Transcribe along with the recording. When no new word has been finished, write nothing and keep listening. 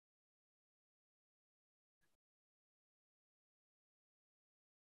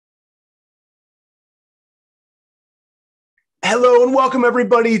Hello and welcome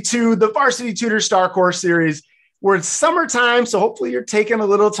everybody to the Varsity Tutors StarCourse series. We're in summertime, so hopefully you're taking a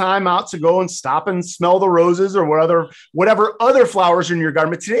little time out to go and stop and smell the roses or whatever other flowers are in your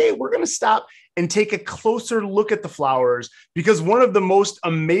garden. But today we're going to stop and take a closer look at the flowers, because one of the most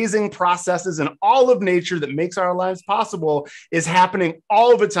amazing processes in all of nature that makes our lives possible is happening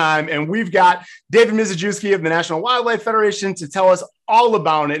all the time. And we've got David Mizejewski of the National Wildlife Federation to tell us all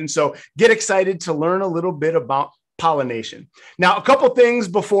about it. And so get excited to learn a little bit about pollination. Now, a couple things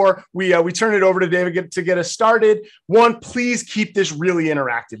before we turn it over to David to get us started. One, please keep this really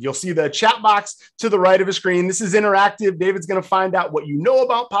interactive. You'll see the chat box to the right of the screen. This is interactive. David's going to find out what you know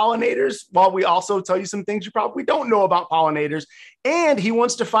about pollinators, while we also tell you some things you probably don't know about pollinators. And he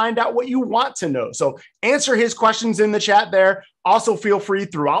wants to find out what you want to know. So answer his questions in the chat there. Also, feel free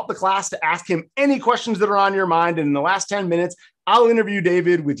throughout the class to ask him any questions that are on your mind. And in the last 10 minutes, I'll interview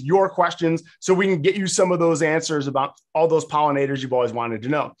David with your questions so we can get you some of those answers about all those pollinators you've always wanted to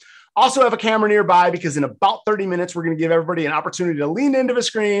know. Also have a camera nearby, because in about 30 minutes, we're going to give everybody an opportunity to lean into the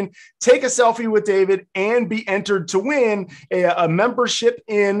screen, take a selfie with David, and be entered to win a membership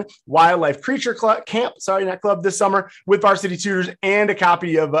in Wildlife Creature Camp this summer with Varsity Tutors, and a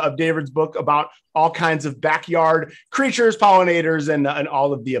copy of David's book about all kinds of backyard creatures, pollinators, and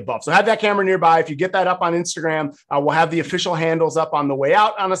all of the above. So have that camera nearby. If you get that up on Instagram, we'll have the official handles up on the way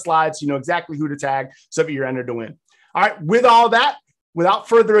out on a slide, so you know exactly who to tag so that you're entered to win. All right, with all that, without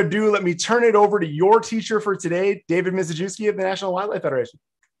further ado, let me turn it over to your teacher for today, David Mizejewski of the National Wildlife Federation.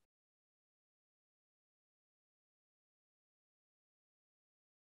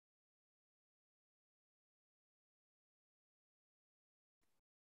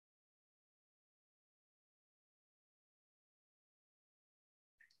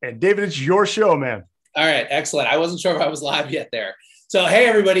 And David, it's your show, man. All right, excellent. I wasn't sure if I was live yet there. So, hey,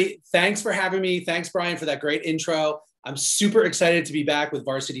 everybody. Thanks for having me. Thanks, Brian, for that great intro. I'm super excited to be back with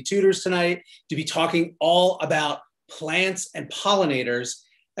Varsity Tutors tonight, to be talking all about plants and pollinators,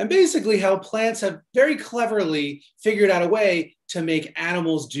 and basically how plants have very cleverly figured out a way to make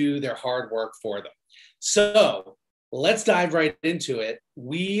animals do their hard work for them. So let's dive right into it.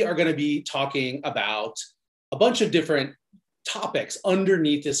 We are going to be talking about a bunch of different topics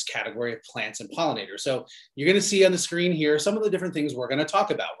underneath this category of plants and pollinators. So you're going to see on the screen here some of the different things we're going to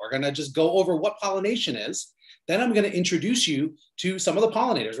talk about. We're going to just go over what pollination is. Then I'm going to introduce you to some of the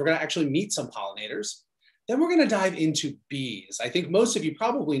pollinators. We're going to actually meet some pollinators. Then we're going to dive into bees. I think most of you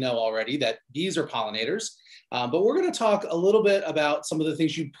probably know already that bees are pollinators, but we're going to talk a little bit about some of the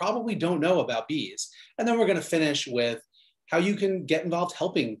things you probably don't know about bees. And then we're going to finish with how you can get involved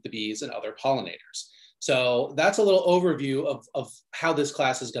helping the bees and other pollinators. So that's a little overview of how this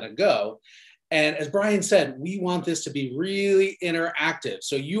class is going to go. And as Brian said, we want this to be really interactive.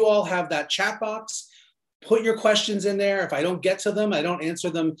 So you all have that chat box. Put your questions in there. If I don't get to them, I don't answer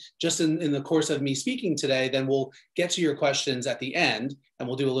them just in the course of me speaking today, then we'll get to your questions at the end and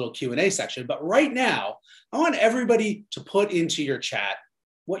we'll do a little Q&A section. But right now, I want everybody to put into your chat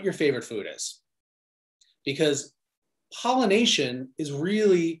what your favorite food is, because pollination is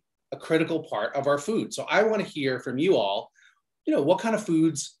really a critical part of our food. So I want to hear from you all, what kind of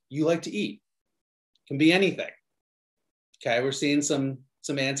foods you like to eat. It can be anything. Okay, we're seeing some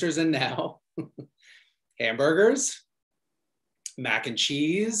answers in now. Hamburgers, mac and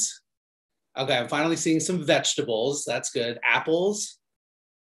cheese. Okay, I'm finally seeing some vegetables. That's good. Apples.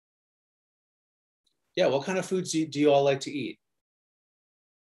 Yeah, what kind of foods do you all like to eat?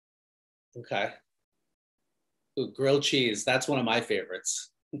 Okay. Ooh, grilled cheese. That's one of my favorites.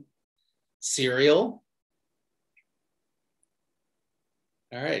 Cereal.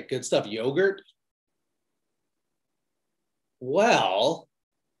 All right, good stuff. Yogurt. Well,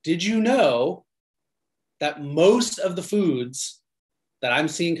 did you know that most of the foods that I'm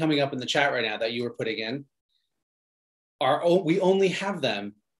seeing coming up in the chat right now that you were putting in we only have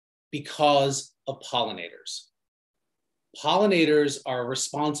them because of pollinators. Pollinators are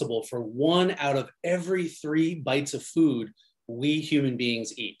responsible for 1 out of every 3 bites of food we human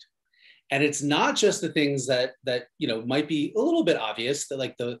beings eat. And it's not just the things that might be a little bit obvious, that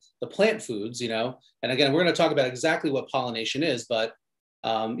like the plant foods, and again, we're going to talk about exactly what pollination is, but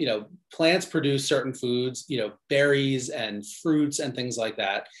plants produce certain foods, berries and fruits and things like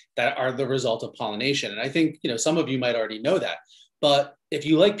that are the result of pollination. And I think, some of you might already know that, but if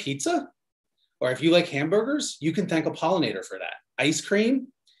you like pizza or if you like hamburgers, you can thank a pollinator for that. Ice cream,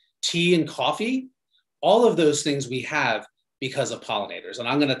 tea and coffee, all of those things we have because of pollinators. And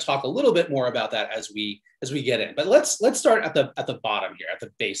I'm going to talk a little bit more about that as we get in. But let's start at the bottom here, at the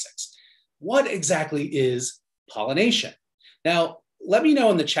basics. What exactly is pollination? Now, let me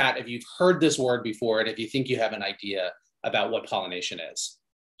know in the chat if you've heard this word before and if you think you have an idea about what pollination is?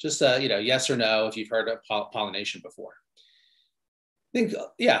 Just, yes or no if you've heard of pollination before. I think,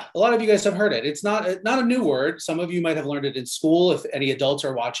 yeah, a lot of you guys have heard it. It's not a new word. Some of you might have learned it in school. If any adults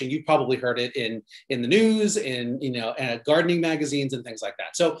are watching, you've probably heard it in the news, and gardening magazines and things like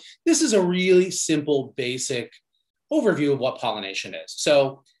that. So this is a really simple, basic overview of what pollination is.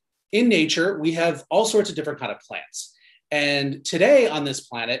 So in nature, we have all sorts of different kind of plants. And today on this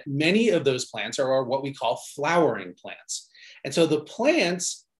planet, many of those plants are what we call flowering plants. And so the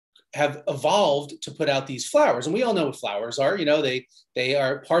plants have evolved to put out these flowers. And we all know what flowers are. They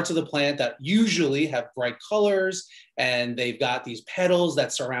are parts of the plant that usually have bright colors, and they've got these petals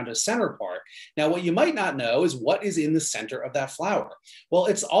that surround a center part. Now, what you might not know is what is in the center of that flower. Well,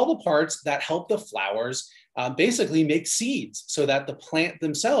 it's all the parts that help the flowers basically make seeds so that the plant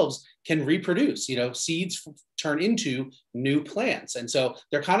themselves can reproduce. Seeds turn into new plants. And so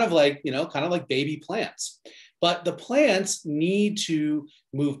they're kind of like baby plants. But the plants need to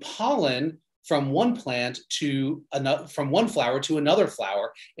move pollen from one plant to another, from one flower to another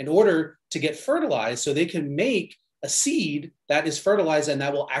flower, in order to get fertilized, so they can make a seed that is fertilized and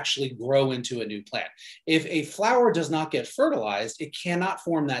that will actually grow into a new plant. If a flower does not get fertilized, it cannot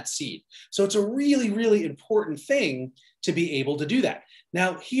form that seed. So it's a really, really important thing to be able to do that.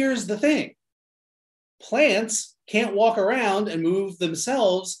 Now, here's the thing. Plants can't walk around and move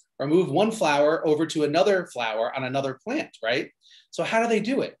themselves or move one flower over to another flower on another plant, right? So how do they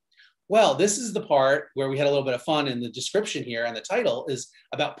do it? Well, this is the part where we had a little bit of fun in the description here, and the title is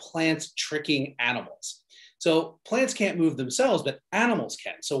about plants tricking animals. So plants can't move themselves, but animals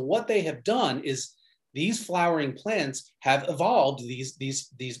can. So what they have done is these flowering plants have evolved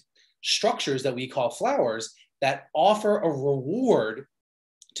these structures that we call flowers that offer a reward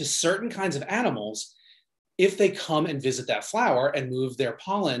to certain kinds of animals if they come and visit that flower and move their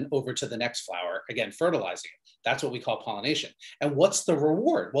pollen over to the next flower, again, fertilizing it. That's what we call pollination. And what's the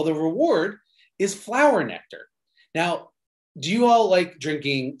reward? Well, the reward is flower nectar. Now, do you all like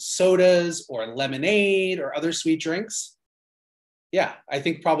drinking sodas or lemonade or other sweet drinks? Yeah, I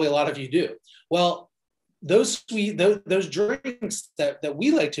think probably a lot of you do. Well, those drinks that we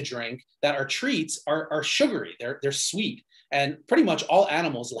like to drink that are treats are sugary. They're sweet. And pretty much all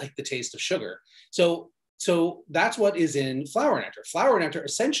animals like the taste of sugar. So that's what is in flower nectar. Flower nectar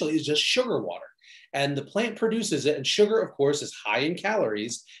essentially is just sugar water. And the plant produces it. And sugar, of course, is high in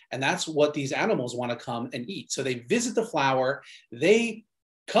calories. And that's what these animals want to come and eat. So they visit the flower. They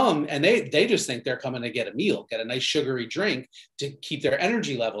come and they just think they're coming to get a meal, get a nice sugary drink to keep their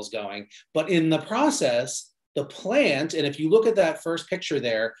energy levels going. But in the process, the plant, and if you look at that first picture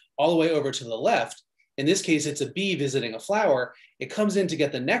there, all the way over to the left, in this case, it's a bee visiting a flower. It comes in to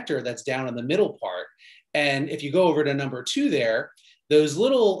get the nectar that's down in the middle part. And if you go over to number 2 there, those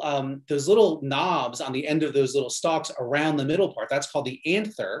little knobs on the end of those little stalks around the middle part, that's called the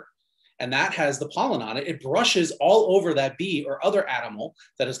anther. And that has the pollen on it. It brushes all over that bee or other animal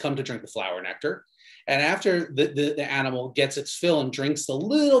that has come to drink the flower nectar. And after the animal gets its fill and drinks the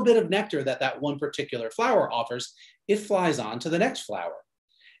little bit of nectar that one particular flower offers, it flies on to the next flower.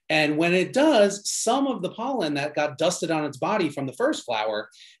 And when it does, some of the pollen that got dusted on its body from the first flower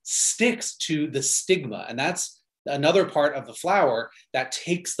sticks to the stigma. And that's another part of the flower that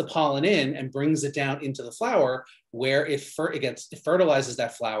takes the pollen in and brings it down into the flower, where it fertilizes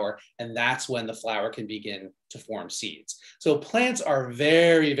that flower. And that's when the flower can begin to form seeds. So plants are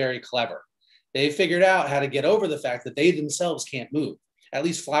very, very clever. They figured out how to get over the fact that they themselves can't move, at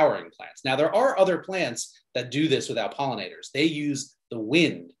least flowering plants. Now, there are other plants that do this without pollinators. They use the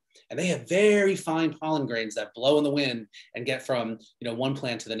wind. And they have very fine pollen grains that blow in the wind and get from one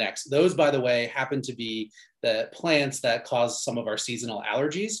plant to the next. Those, by the way, happen to be the plants that cause some of our seasonal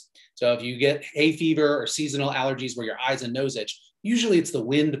allergies. So if you get hay fever or seasonal allergies where your eyes and nose itch, usually it's the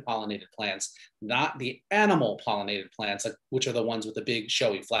wind pollinated plants, not the animal pollinated plants, which are the ones with the big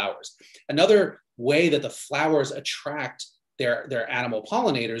showy flowers. Another way that the flowers attract their animal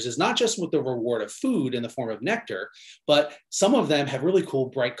pollinators is not just with the reward of food in the form of nectar, but some of them have really cool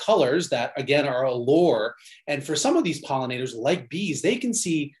bright colors that, again, are a lure. And for some of these pollinators, like bees, they can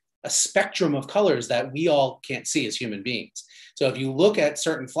see a spectrum of colors that we all can't see as human beings. So if you look at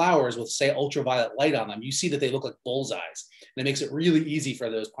certain flowers with, say, ultraviolet light on them, you see that they look like bullseyes. And it makes it really easy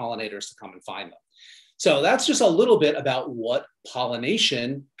for those pollinators to come and find them. So that's just a little bit about what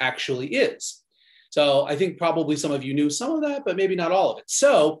pollination actually is. So I think probably some of you knew some of that, but maybe not all of it.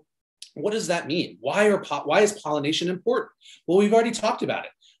 So what does that mean? Why is pollination important? Well, we've already talked about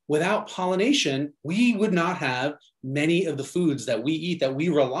it. Without pollination, we would not have many of the foods that we eat that we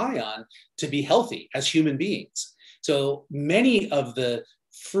rely on to be healthy as human beings. So many of the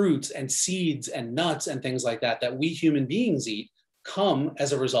fruits and seeds and nuts and things like that that we human beings eat come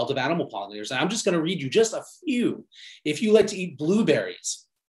as a result of animal pollinators. And I'm just going to read you just a few. If you like to eat blueberries,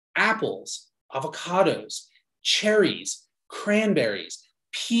 apples, avocados, cherries, cranberries,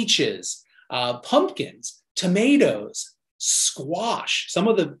 peaches, pumpkins, tomatoes, squash, some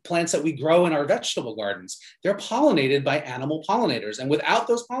of the plants that we grow in our vegetable gardens, they're pollinated by animal pollinators. And without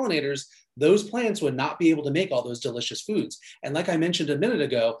those pollinators, those plants would not be able to make all those delicious foods. And like I mentioned a minute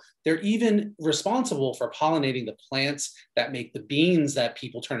ago, they're even responsible for pollinating the plants that make the beans that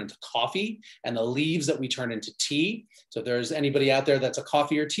people turn into coffee and the leaves that we turn into tea. So if there's anybody out there that's a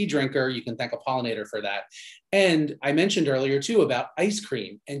coffee or tea drinker, you can thank a pollinator for that. And I mentioned earlier too about ice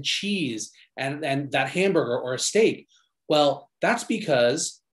cream and cheese and that hamburger or a steak. Well, that's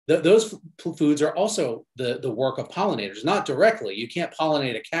because those foods are also the work of pollinators, not directly. You can't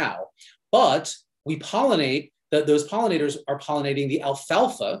pollinate a cow, but we pollinate, those pollinators are pollinating the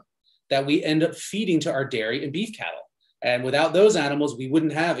alfalfa that we end up feeding to our dairy and beef cattle. And without those animals, we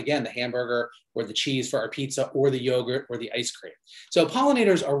wouldn't have, again, the hamburger or the cheese for our pizza or the yogurt or the ice cream. So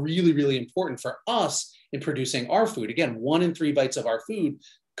pollinators are really, really important for us in producing our food. Again, 1 in 3 bites of our food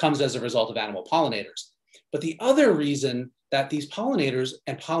comes as a result of animal pollinators. But the other reason that these pollinators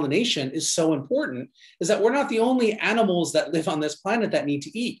and pollination is so important is that we're not the only animals that live on this planet that need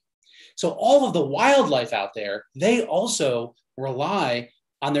to eat. So all of the wildlife out there, they also rely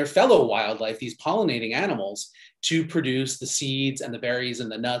on their fellow wildlife, these pollinating animals, to produce the seeds and the berries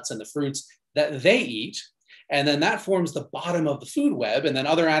and the nuts and the fruits that they eat. And then that forms the bottom of the food web. And then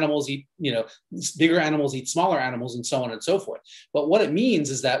other animals eat, bigger animals eat smaller animals and so on and so forth. But what it means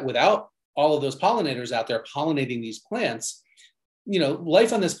is that without all of those pollinators out there pollinating these plants,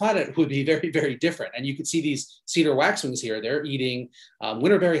 life on this planet would be very, very different. And you can see these cedar waxwings here. They're eating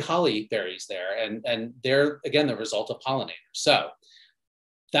winterberry holly berries there. And they're, again, the result of pollinators. So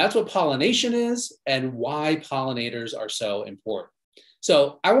that's what pollination is and why pollinators are so important.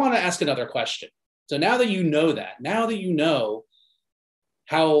 So I want to ask another question. So now that you know that, now that you know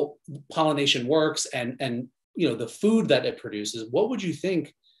how pollination works and the food that it produces, what would you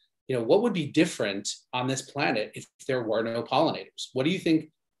think, what would be different on this planet if there were no pollinators? What do you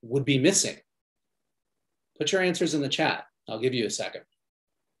think would be missing? Put your answers in the chat. I'll give you a second.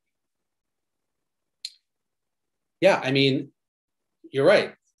 Yeah, I mean, you're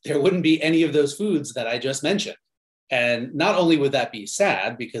right. There wouldn't be any of those foods that I just mentioned. And not only would that be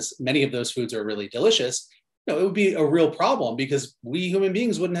sad because many of those foods are really delicious, it would be a real problem because we human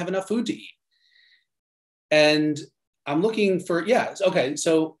beings wouldn't have enough food to eat. And I'm looking for, okay,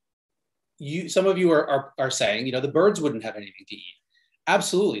 so some of you are saying, the birds wouldn't have anything to eat.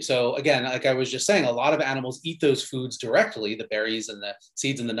 Absolutely. So again, like I was just saying, a lot of animals eat those foods directly, the berries and the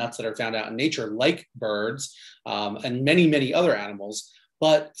seeds and the nuts that are found out in nature, like birds and many, many other animals.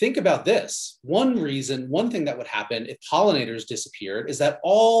 But think about this. One thing that would happen if pollinators disappeared is that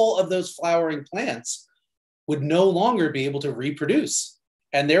all of those flowering plants would no longer be able to reproduce.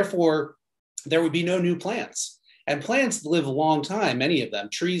 And therefore, there would be no new plants. And plants live a long time, many of them,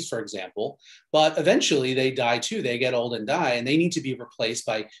 trees, for example, but eventually they die too. They get old and die, and they need to be replaced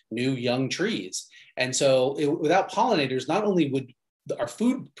by new young trees. And so without pollinators, not only would our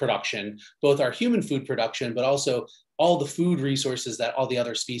food production, both our human food production, but also all the food resources that all the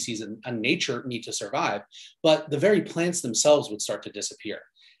other species in nature need to survive, but the very plants themselves would start to disappear.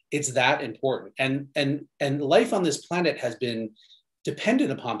 It's that important. And life on this planet has been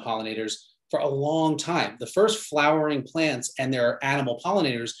dependent upon pollinators for a long time. The first flowering plants and their animal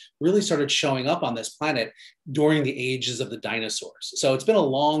pollinators really started showing up on this planet during the ages of the dinosaurs. So it's been a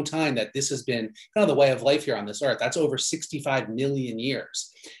long time that this has been kind of the way of life here on this earth. That's over 65 million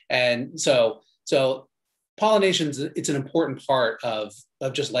years. And so pollination, it's an important part of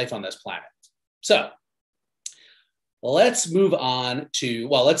just life on this planet. So let's move on to,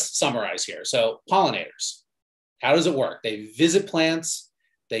 let's summarize here. So pollinators, how does it work? They visit plants,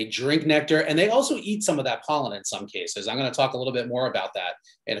 they drink nectar, and they also eat some of that pollen in some cases. I'm going to talk a little bit more about that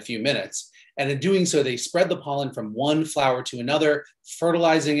in a few minutes. And in doing so, they spread the pollen from one flower to another,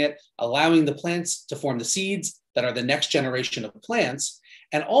 fertilizing it, allowing the plants to form the seeds that are the next generation of plants.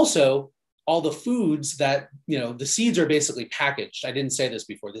 And also all the foods that, the seeds are basically packaged. I didn't say this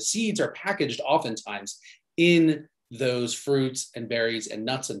before. The seeds are packaged oftentimes in those fruits and berries and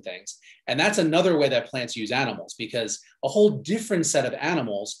nuts and things. And that's another way that plants use animals, because a whole different set of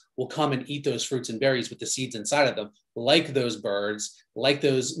animals will come and eat those fruits and berries with the seeds inside of them, like those birds, like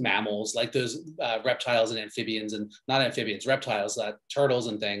those mammals, like those reptiles and amphibians, and not amphibians, reptiles, turtles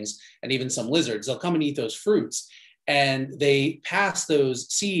and things, and even some lizards. They'll come and eat those fruits, and they pass those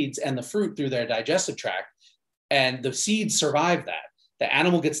seeds and the fruit through their digestive tract, and the seeds survive that. The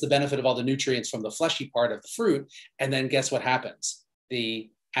animal gets the benefit of all the nutrients from the fleshy part of the fruit. And then guess what happens? The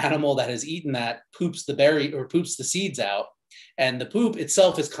animal that has eaten that poops the berry or poops the seeds out. And the poop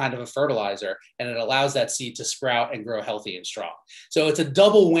itself is kind of a fertilizer, and it allows that seed to sprout and grow healthy and strong. So it's a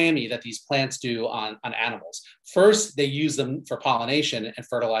double whammy that these plants do on animals. First, they use them for pollination and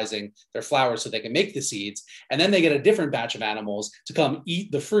fertilizing their flowers so they can make the seeds. And then they get a different batch of animals to come eat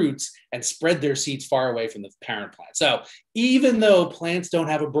the fruits and spread their seeds far away from the parent plant. So even though plants don't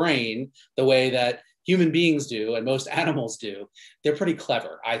have a brain the way that human beings do and most animals do, they're pretty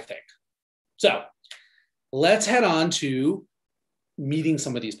clever, I think. So let's head on to meeting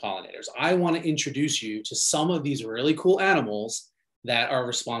some of these pollinators. I want to introduce you to some of these really cool animals that are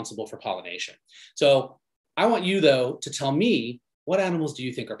responsible for pollination. So I want you, though, to tell me, what animals do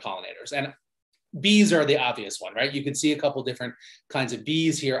you think are pollinators? And bees are the obvious one, right? You can see a couple different kinds of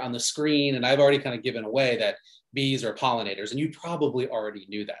bees here on the screen, and I've already kind of given away that bees are pollinators, and you probably already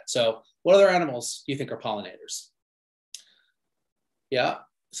knew that. So what other animals do you think are pollinators? Yeah,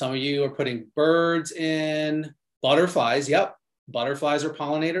 some of you are putting birds in. Butterflies, yep. Butterflies are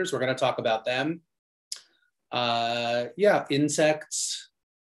pollinators. We're going to talk about them. Yeah, insects.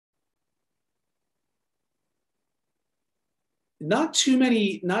 Not too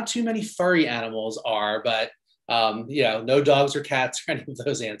many furry animals are, but you know, no dogs or cats or any of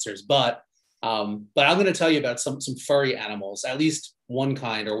those answers. But I'm going to tell you about some furry animals, at least one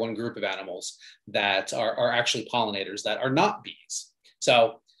kind or one group of animals that are actually pollinators that are not bees.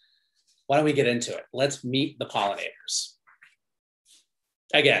 So why don't we get into it? Let's meet the pollinators.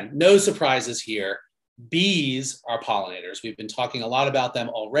 Again, no surprises here. Bees are pollinators. We've been talking a lot about them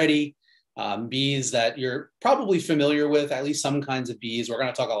already. Bees that you're probably familiar with, at least some kinds of bees. We're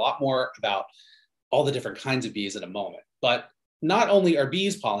going to talk a lot more about all the different kinds of bees in a moment. But not only are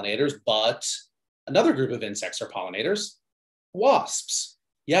bees pollinators, but another group of insects are pollinators. Wasps.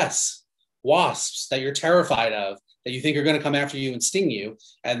 Yes, wasps that you're terrified of, that you think are going to come after you and sting you,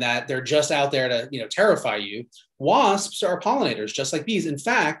 and that they're just out there to, you know, terrify you. Wasps are pollinators, just like bees. In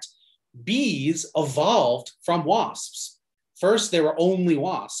fact, bees evolved from wasps. First, there were only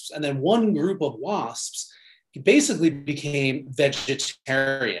wasps, and then one group of wasps basically became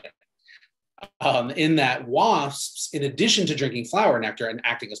vegetarian. In that wasps, in addition to drinking flower nectar and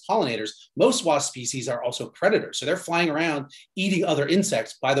acting as pollinators, most wasp species are also predators. So they're flying around eating other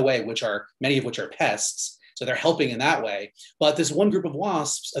insects, by the way, many of which are pests. So they're helping in that way. But this one group of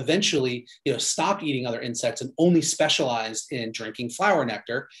wasps eventually, you know, stopped eating other insects and only specialized in drinking flower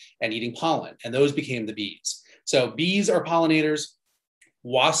nectar and eating pollen. And those became the bees. So bees are pollinators,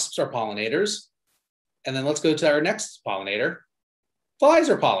 wasps are pollinators. And then let's go to our next pollinator. Flies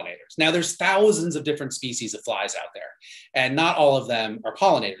are pollinators. Now, there's thousands of different species of flies out there, and not all of them are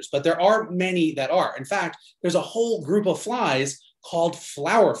pollinators, but there are many that are. In fact, there's a whole group of flies called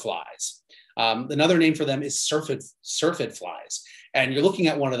flower flies. Another name for them is syrphid flies, and you're looking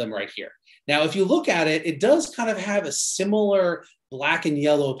at one of them right here. Now, if you look at it, it does kind of have a similar black and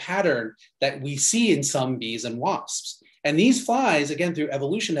yellow pattern that we see in some bees and wasps. And these flies, again, through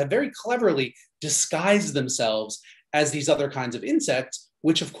evolution, have very cleverly disguised themselves as these other kinds of insects,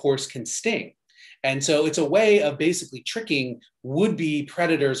 which of course can sting. And so it's a way of basically tricking would-be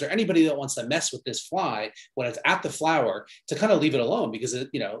predators or anybody that wants to mess with this fly when it's at the flower to kind of leave it alone, because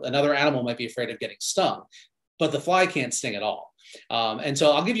you know, another animal might be afraid of getting stung, but the fly can't sting at all. And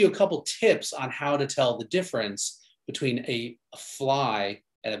so I'll give you a couple tips on how to tell the difference between a fly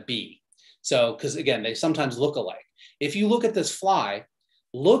and a bee. So, because again, they sometimes look alike. If you look at this fly,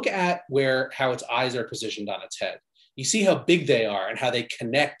 look at how its eyes are positioned on its head. You see how big they are and how they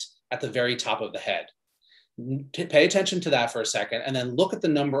connect at the very top of the head. Pay attention to that for a second, and then look at the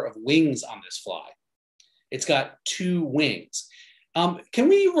number of wings on this fly. It's got 2 wings. Can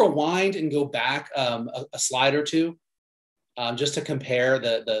we rewind and go back a slide or two just to compare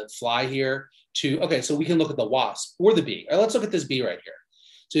the fly here to, okay, so we can look at the wasp or the bee. All right, let's look at this bee right here.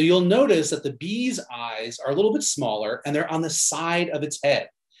 So you'll notice that the bee's eyes are a little bit smaller and they're on the side of its head.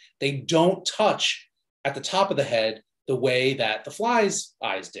 They don't touch at the top of the head the way that the fly's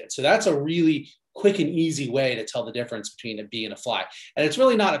eyes did. So that's a really quick and easy way to tell the difference between a bee and a fly. And it's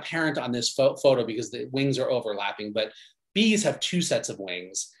really not apparent on this photo because the wings are overlapping, but bees have 2 sets of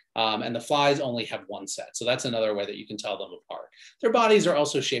wings and the flies only have 1 set. So that's another way that you can tell them apart. Their bodies are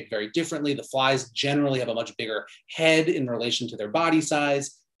also shaped very differently. The flies generally have a much bigger head in relation to their body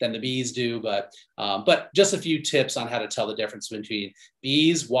size than the bees do, but just a few tips on how to tell the difference between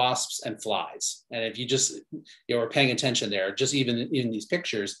bees, wasps, and flies. And if you just were paying attention there, just even in these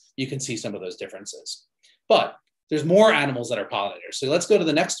pictures, you can see some of those differences. But there's more animals that are pollinators. So let's go to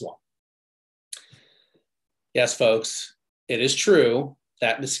the next one. Yes, folks, it is true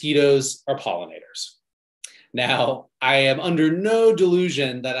that mosquitoes are pollinators. Now, I am under no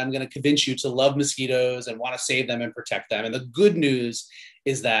delusion that I'm going to convince you to love mosquitoes and want to save them and protect them. And the good news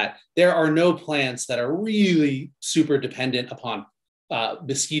is that there are no plants that are really super dependent upon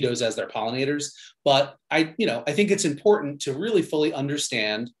mosquitoes as their pollinators. But I think it's important to really fully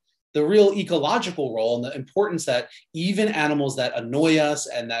understand the real ecological role and the importance that even animals that annoy us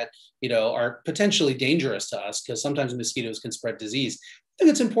and that are potentially dangerous to us, because sometimes mosquitoes can spread disease. I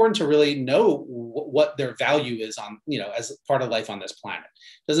think it's important to really know what their value is on, as part of life on this planet.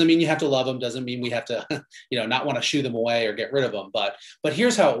 Doesn't mean you have to love them. Doesn't mean we have to, not want to shoo them away or get rid of them. But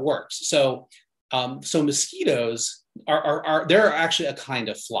here's how it works. So mosquitoes they're actually a kind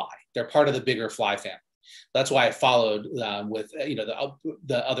of fly. They're part of the bigger fly family. That's why I followed with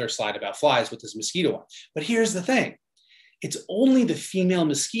the other slide about flies with this mosquito one. But here's the thing: it's only the female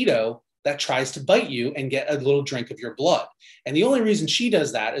mosquito that tries to bite you and get a little drink of your blood. And the only reason she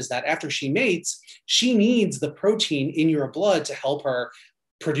does that is that after she mates, she needs the protein in your blood to help her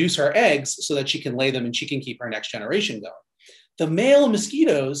produce her eggs so that she can lay them and she can keep her next generation going. The male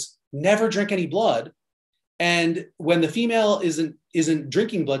mosquitoes never drink any blood. And when the female isn't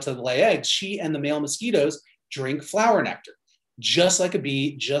drinking blood to lay eggs, she and the male mosquitoes drink flower nectar, just like a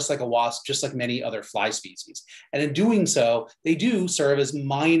bee, just like a wasp, just like many other fly species. And in doing so, they do serve as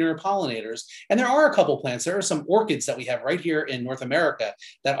minor pollinators. And there are a couple plants. There are some orchids that we have right here in North America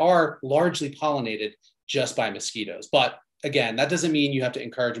that are largely pollinated just by mosquitoes. But again, that doesn't mean you have to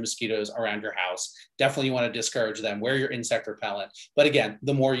encourage mosquitoes around your house. Definitely you want to discourage them. Wear your insect repellent. But again,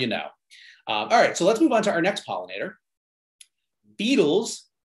 the more you know. All right, so let's move on to our next pollinator. Beetles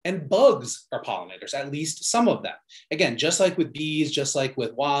and bugs are pollinators, at least some of them. Again, just like with bees, just like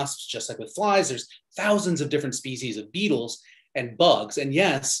with wasps, just like with flies, there's thousands of different species of beetles and bugs. And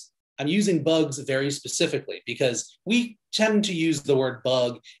yes, I'm using bugs very specifically because we tend to use the word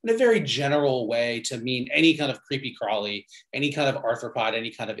bug in a very general way to mean any kind of creepy crawly, any kind of arthropod,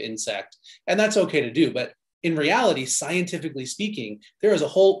 any kind of insect. And that's okay to do. But in reality, scientifically speaking, there is a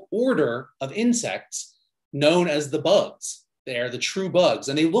whole order of insects known as the bugs. They are the true bugs,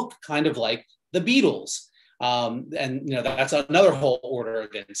 and they look kind of like the beetles. That's another whole order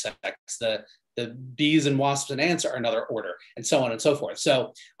of insects. The bees and wasps and ants are another order, and so on and so forth.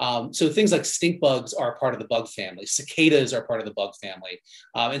 So things like stink bugs are part of the bug family. Cicadas are part of the bug family.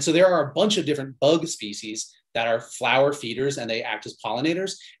 And so there are a bunch of different bug species that are flower feeders and they act as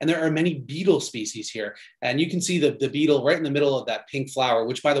pollinators. And there are many beetle species here. And you can see the beetle right in the middle of that pink flower,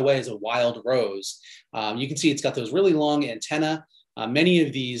 which by the way is a wild rose. You can see it's got those really long antennae. Many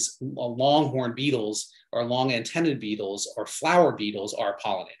of these longhorn beetles or long antennaed beetles or flower beetles are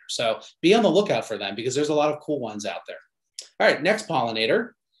pollinators. So be on the lookout for them because there's a lot of cool ones out there. All right, next pollinator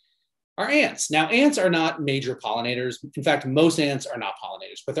are ants. Now, ants are not major pollinators. In fact, most ants are not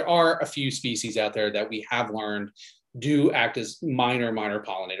pollinators, but there are a few species out there that we have learned do act as minor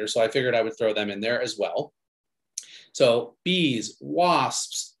pollinators. So I figured I would throw them in there as well. So bees,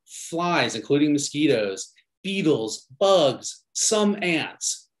 wasps, flies, including mosquitoes, beetles, bugs, some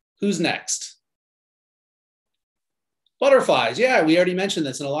ants. Who's next? Butterflies. Yeah, we already mentioned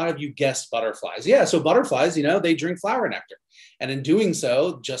this, and a lot of you guessed butterflies. Yeah, so butterflies, they drink flower nectar. And in doing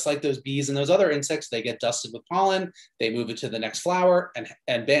so, just like those bees and those other insects, they get dusted with pollen, they move it to the next flower,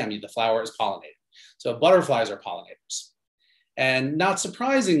 and bam, the flower is pollinated. So butterflies are pollinators. And not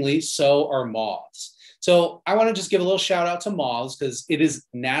surprisingly, so are moths. So I want to just give a little shout out to moths because it is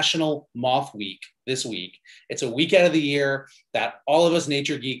National Moth Week this week. It's a week out of the year that all of us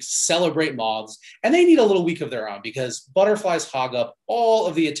nature geeks celebrate moths, and they need a little week of their own because butterflies hog up all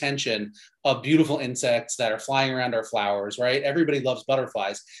of the attention of beautiful insects that are flying around our flowers, right? Everybody loves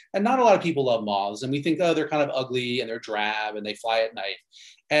butterflies, and not a lot of people love moths. And we think, oh, they're kind of ugly and they're drab and they fly at night.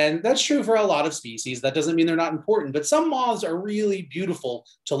 And that's true for a lot of species. That doesn't mean they're not important, but some moths are really beautiful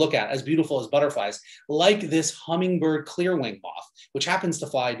to look at, as beautiful as butterflies, like this hummingbird clearwing moth, which happens to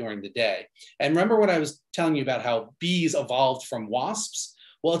fly during the day. And remember when I was telling you about how bees evolved from wasps?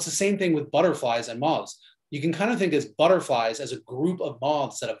 Well, it's the same thing with butterflies and moths. You can kind of think as butterflies as a group of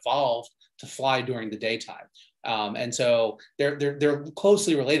moths that evolved to fly during the daytime. And so they're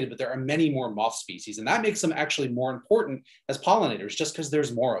closely related, but there are many more moth species, and that makes them actually more important as pollinators just because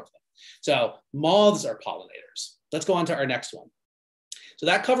there's more of them. So moths are pollinators. Let's go on to our next one. So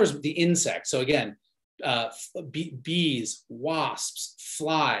that covers the insects. So again, bees, wasps,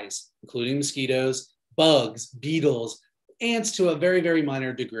 flies, including mosquitoes, bugs, beetles, ants to a very, very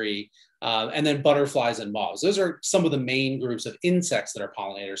minor degree, and then butterflies and moths. Those are some of the main groups of insects that are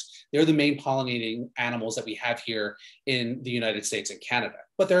pollinators. They're the main pollinating animals that we have here in the United States and Canada.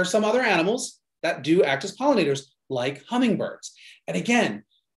 But there are some other animals that do act as pollinators, like hummingbirds. And again,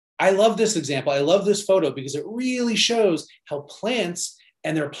 I love this example. I love this photo because it really shows how plants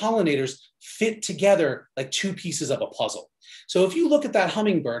and their pollinators fit together like two pieces of a puzzle. So if you look at that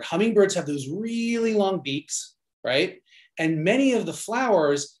hummingbird, hummingbirds have those really long beaks, right? And many of the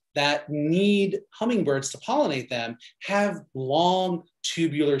flowers that need hummingbirds to pollinate them have long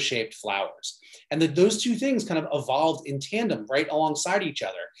tubular shaped flowers. And those two things kind of evolved in tandem right alongside each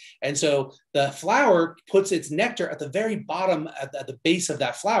other. And so the flower puts its nectar at the very bottom, at the base of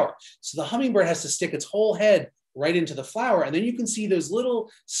that flower. So the hummingbird has to stick its whole head right into the flower. And then you can see those little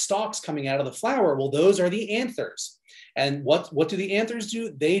stalks coming out of the flower. Well, those are the anthers. And what do the anthers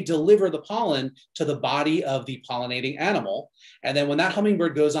do? They deliver the pollen to the body of the pollinating animal. And then when that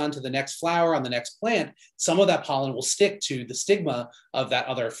hummingbird goes on to the next flower on the next plant, some of that pollen will stick to the stigma of that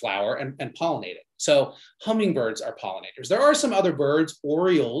other flower and pollinate it. So hummingbirds are pollinators. There are some other birds,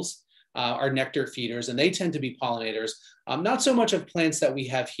 orioles, are nectar feeders, and they tend to be pollinators, not so much of plants that we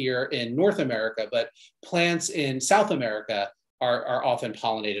have here in North America, but plants in South America are often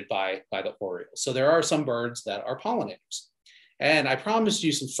pollinated by the orioles. So there are some birds that are pollinators. And I promised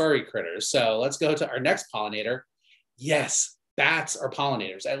you some furry critters. So let's go to our next pollinator. Yes, bats are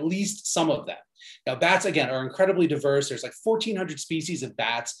pollinators, at least some of them. Now, bats, again, are incredibly diverse. There's like 1,400 species of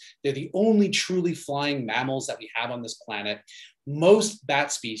bats. They're the only truly flying mammals that we have on this planet. Most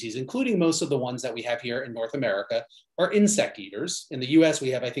bat species, including most of the ones that we have here in North America, are insect eaters. In the US, we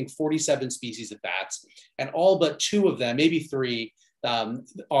have, I think, 47 species of bats, and all but 2 of them, maybe 3,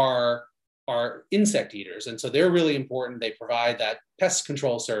 are insect eaters. And so they're really important. They provide that pest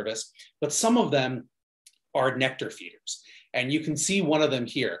control service, but some of them are nectar feeders. And you can see one of them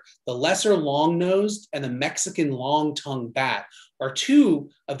here. The lesser long-nosed and the Mexican long-tongued bat are 2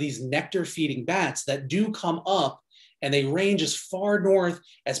 of these nectar feeding bats that do come up, and they range as far north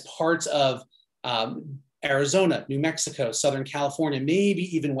as parts of Arizona, New Mexico, Southern California,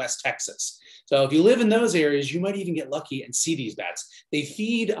 maybe even West Texas. So if you live in those areas, you might even get lucky and see these bats. They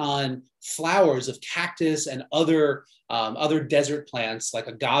feed on flowers of cactus and other desert plants like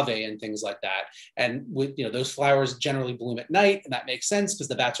agave and things like that. And those flowers generally bloom at night, and that makes sense because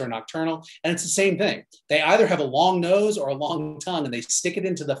the bats are nocturnal. And it's the same thing. They either have a long nose or a long tongue, and they stick it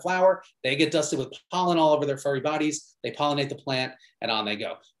into the flower. They get dusted with pollen all over their furry bodies. They pollinate the plant, and on they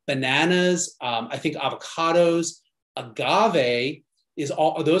go. Bananas, I think avocados, agave,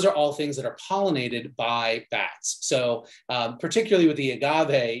 those are all things that are pollinated by bats. So particularly with the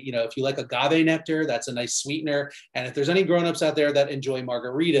agave, if you like agave nectar, that's a nice sweetener. And if there's any grownups out there that enjoy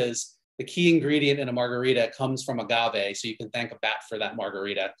margaritas, the key ingredient in a margarita comes from agave. So you can thank a bat for that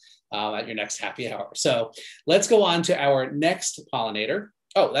margarita at your next happy hour. So let's go on to our next pollinator.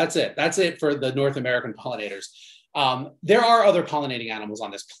 Oh, that's it. That's it for the North American pollinators. There are other pollinating animals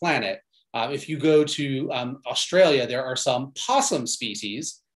on this planet. If you go to Australia, there are some possum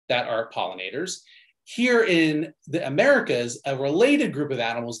species that are pollinators. Here in the Americas, a related group of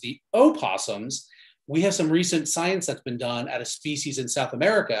animals, the opossums, we have some recent science that's been done at a species in South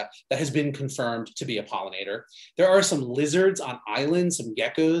America that has been confirmed to be a pollinator. There are some lizards on islands, some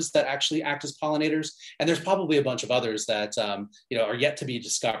geckos that actually act as pollinators, and there's probably a bunch of others that are yet to be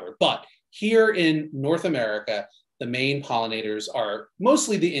discovered. But here in North America, the main pollinators are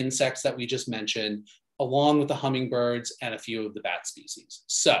mostly the insects that we just mentioned, along with the hummingbirds and a few of the bat species.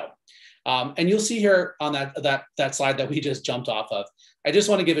 So, and you'll see here on that slide that we just jumped off of, I just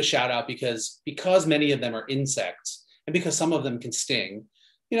want to give a shout out because many of them are insects and because some of them can sting,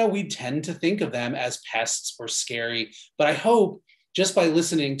 we tend to think of them as pests or scary. But I hope just by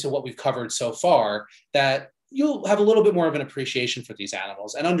listening to what we've covered so far that you'll have a little bit more of an appreciation for these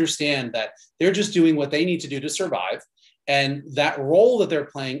animals and understand that they're just doing what they need to do to survive. And that role that they're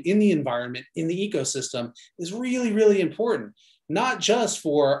playing in the environment, in the ecosystem, is really, really important. Not just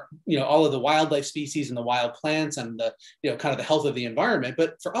for all of the wildlife species and the wild plants and the kind of the health of the environment,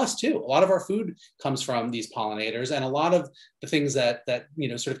 but for us too. A lot of our food comes from these pollinators, and a lot of the things that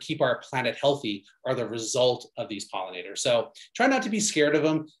sort of keep our planet healthy are the result of these pollinators. So try not to be scared of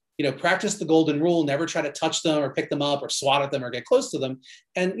them. Practice the golden rule, never try to touch them or pick them up or swat at them or get close to them.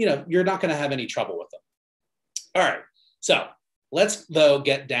 And, you're not going to have any trouble with them. All right. So let's, though,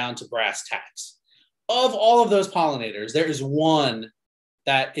 get down to brass tacks. Of all of those pollinators, there is one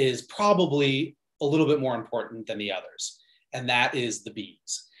that is probably a little bit more important than the others, and that is the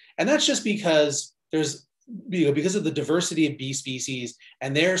bees. And that's just because because of the diversity of bee species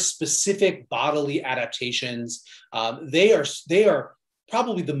and their specific bodily adaptations, they are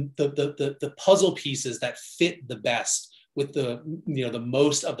probably the puzzle pieces that fit the best with the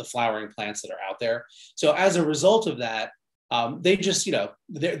most of the flowering plants that are out there. So as a result of that, they just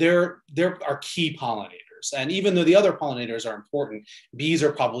they're our key pollinators. pollinators. And even though the other pollinators are important, bees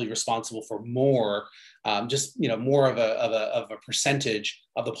are probably responsible for more, more of a percentage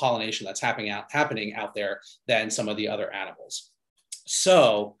of the pollination that's happening out there than some of the other animals.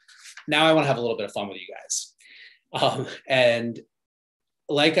 So now I want to have a little bit of fun with you guys. And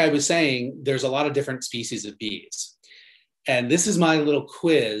like I was saying, there's a lot of different species of bees. And this is my little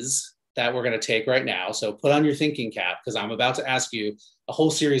quiz that we're going to take right now. So put on your thinking cap, because I'm about to ask you a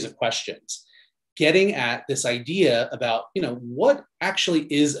whole series of questions, getting at this idea about, what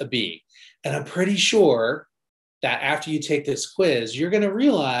actually is a bee? And I'm pretty sure that after you take this quiz, you're going to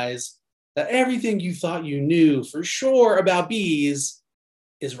realize that everything you thought you knew for sure about bees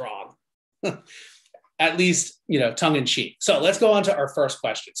is wrong. At least, tongue in cheek. So let's go on to our first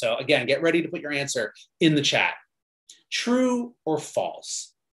question. So again, get ready to put your answer in the chat. True or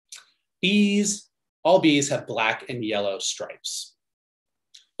false? All bees have black and yellow stripes,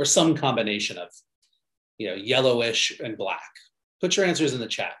 or some combination of, yellowish and black. Put your answers in the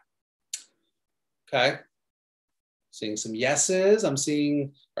chat. Okay. Seeing some yeses. I'm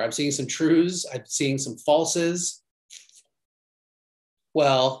seeing some trues. I'm seeing some falses.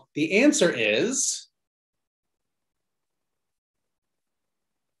 Well, the answer is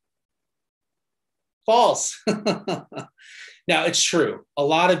false. Now, it's true. A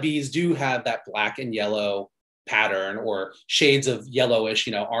lot of bees do have that black and yellow pattern, or shades of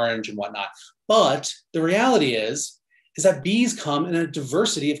yellowish, orange and whatnot. But the reality is that bees come in a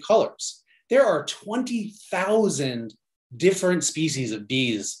diversity of colors. There are 20,000 different species of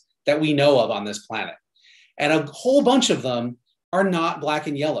bees that we know of on this planet. And a whole bunch of them are not black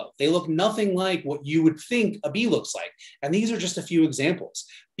and yellow. They look nothing like what you would think a bee looks like. And these are just a few examples.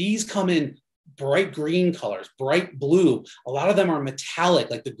 Bees come in bright green colors, bright blue. A lot of them are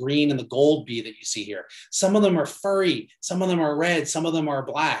metallic, like the green and the gold bee that you see here. Some of them are furry, some of them are red, some of them are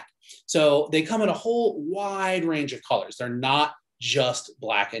black. So they come in a whole wide range of colors. They're not just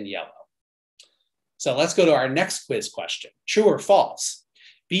black and yellow. So let's go to our next quiz question. True or false?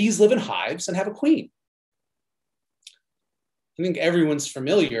 Bees live in hives and have a queen. I think everyone's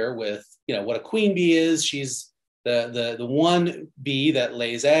familiar with, what a queen bee is. She's the one bee that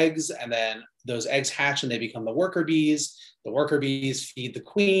lays eggs, and then those eggs hatch and they become the worker bees. The worker bees feed the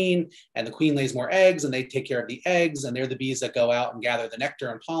queen, and the queen lays more eggs, and they take care of the eggs, and they're the bees that go out and gather the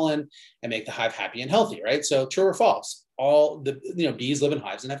nectar and pollen and make the hive happy and healthy, right? So true or false? All the bees live in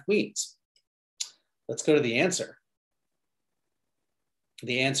hives and have queens. Let's go to the answer.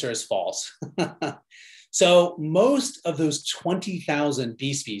 The answer is false. So most of those 20,000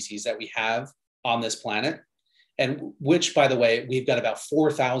 bee species that we have on this planet, and which, by the way, we've got about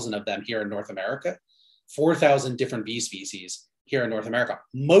 4,000 of them here in North America, 4,000 different bee species here in North America.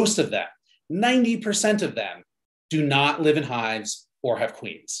 Most of them, 90% of them, do not live in hives or have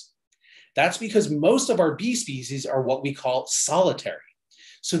queens. That's because most of our bee species are what we call solitary.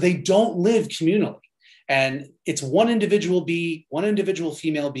 So they don't live communally. And it's one individual bee, one individual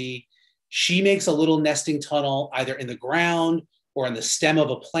female bee. She makes a little nesting tunnel either in the ground or in the stem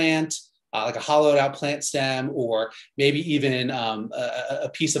of a plant, like a hollowed out plant stem, or maybe even a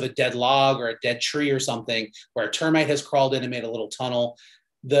piece of a dead log or a dead tree or something where a termite has crawled in and made a little tunnel.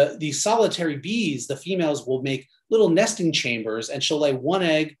 These solitary bees, the females, will make little nesting chambers, and she'll lay one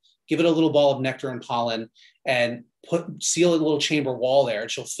egg, give it a little ball of nectar and pollen, and seal a little chamber wall there.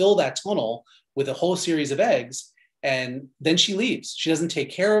 And she'll fill that tunnel with a whole series of eggs. And then she leaves. She doesn't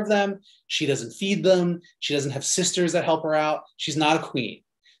take care of them. She doesn't feed them. She doesn't have sisters that help her out. She's not a queen.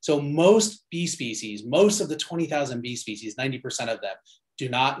 So most bee species, most of the 20,000 bee species, 90% of them do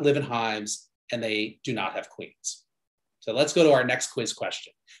not live in hives, and they do not have queens. So let's go to our next quiz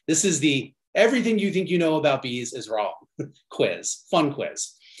question. This is the everything you think you know about bees is wrong quiz, fun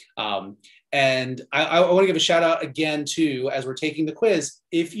quiz. And I want to give a shout out again to, as we're taking the quiz,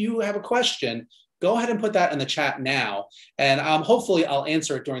 if you have a question, go ahead and put that in the chat now. And hopefully I'll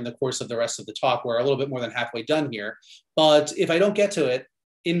answer it during the course of the rest of the talk. We're a little bit more than halfway done here. But if I don't get to it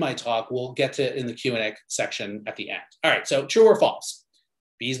in my talk, we'll get to it in the Q&A section at the end. All right, so true or false?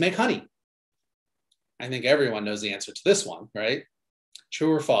 Bees make honey. I think everyone knows the answer to this one, right?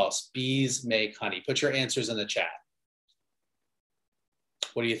 True or false? Bees make honey. Put your answers in the chat.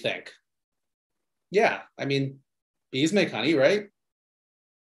 What do you think? Yeah, I mean, bees make honey, right?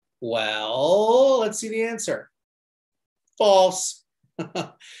 Well, let's see the answer. False.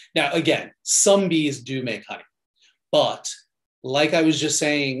 Now, again, some bees do make honey, but like I was just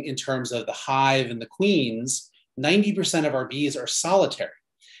saying, in terms of the hive and the queens, 90% of our bees are solitary,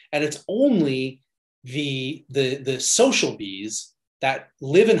 and it's only the social bees that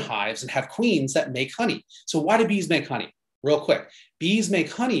live in hives and have queens that make honey. So why do bees make honey? Real quick, bees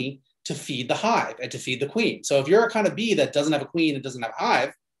make honey to feed the hive and to feed the queen. So if you're a kind of bee that doesn't have a queen and doesn't have a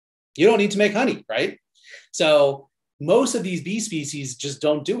hive, you don't need to make honey, right? So most of these bee species just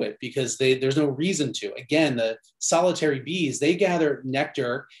don't do it because there's no reason to. Again, the solitary bees, they gather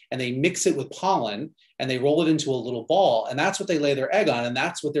nectar and they mix it with pollen and they roll it into a little ball. And that's what they lay their egg on. And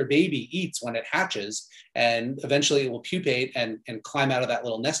that's what their baby eats when it hatches. And eventually it will pupate and climb out of that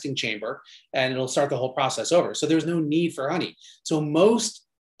little nesting chamber and it'll start the whole process over. So there's no need for honey. So most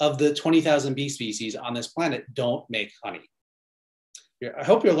of the 20,000 bee species on this planet don't make honey. I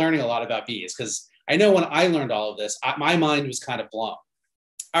hope you're learning a lot about bees because I know when I learned all of this, my mind was kind of blown.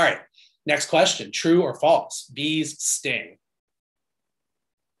 All right, next question, true or false? Bees sting.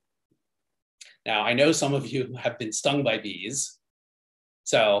 Now, I know some of you have been stung by bees,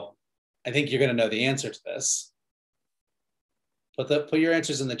 so I think you're gonna know the answer to this. Put your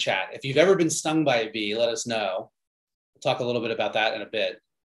answers in the chat. If you've ever been stung by a bee, let us know. We'll talk a little bit about that in a bit.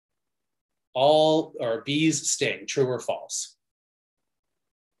 Bees sting, true or false?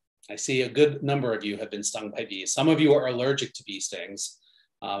 I see a good number of you have been stung by bees. Some of you are allergic to bee stings,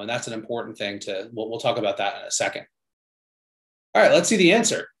 and that's an important thing we'll talk about that in a second. All right, let's see the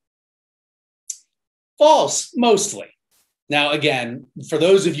answer. False, mostly. Now, again, for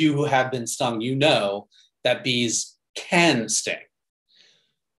those of you who have been stung, you know that bees can sting.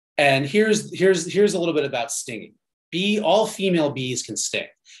 And here's a little bit about stinging. All female bees can sting,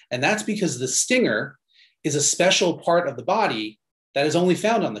 and that's because the stinger is a special part of the body that is only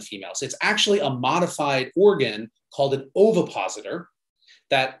found on the females. It's actually a modified organ called an ovipositor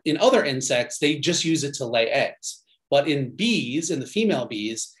that in other insects, they just use it to lay eggs. But in bees, in the female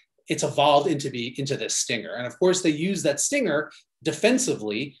bees, it's evolved into this stinger. And of course, they use that stinger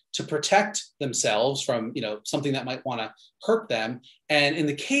defensively to protect themselves from something that might want to hurt them. And in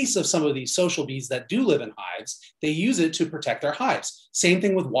the case of some of these social bees that do live in hives, they use it to protect their hives. Same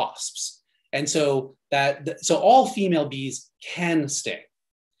thing with wasps. And so all female bees can sting,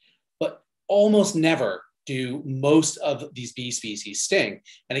 but almost never do most of these bee species sting.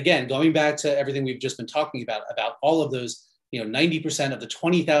 And again, going back to everything we've just been talking about all of those, 90% of the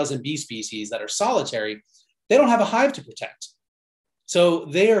 20,000 bee species that are solitary, they don't have a hive to protect. So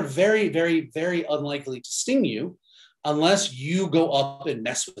they are very, very, very unlikely to sting you unless you go up and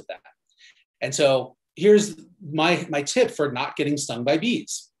mess with that. And so here's my tip for not getting stung by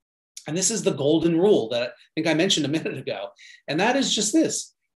bees. And this is the golden rule that I think I mentioned a minute ago. And that is just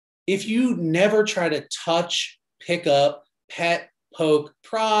this. If you never try to touch, pick up, pet, poke,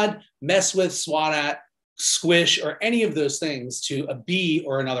 prod, mess with, swat at, squish, or any of those things to a bee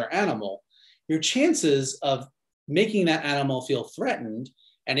or another animal, your chances of making that animal feel threatened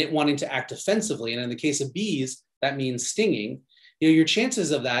and it wanting to act defensively, and in the case of bees, that means stinging, your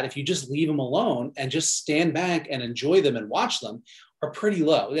chances of that, if you just leave them alone and just stand back and enjoy them and watch them, are pretty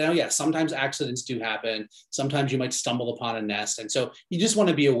low. Sometimes accidents do happen. Sometimes you might stumble upon a nest. And so you just want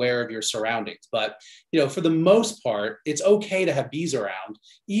to be aware of your surroundings. But, for the most part, it's okay to have bees around,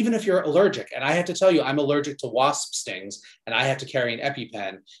 even if you're allergic. And I have to tell you, I'm allergic to wasp stings, and I have to carry an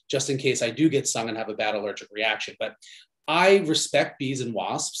EpiPen just in case I do get stung and have a bad allergic reaction. But I respect bees and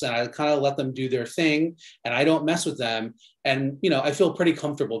wasps, and I kind of let them do their thing, and I don't mess with them. And, I feel pretty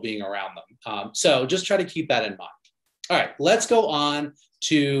comfortable being around them. So just try to keep that in mind. All right, let's go on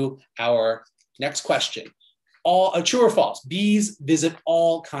to our next question. True or false? Bees visit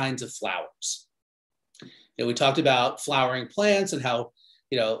all kinds of flowers. We talked about flowering plants and how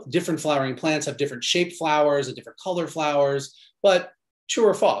different flowering plants have different shaped flowers and different color flowers. But true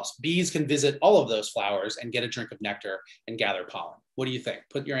or false? Bees can visit all of those flowers and get a drink of nectar and gather pollen. What do you think?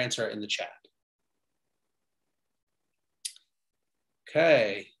 Put your answer in the chat.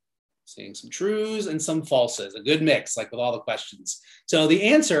 Okay. Seeing some trues and some falses, a good mix, like with all the questions. So the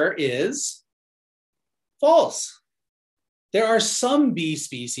answer is false. There are some bee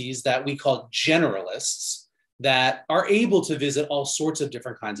species that we call generalists that are able to visit all sorts of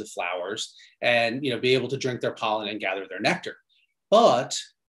different kinds of flowers and be able to drink their pollen and gather their nectar. But,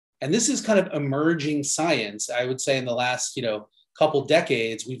 and this is kind of emerging science, I would say in the last couple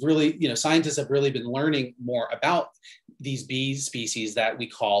decades, we've really, scientists have really been learning more about these bee species that we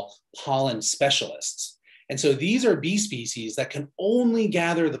call pollen specialists. And so these are bee species that can only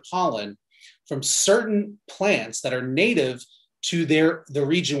gather the pollen from certain plants that are native to the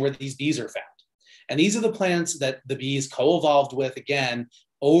region where these bees are found. And these are the plants that the bees co-evolved with, again,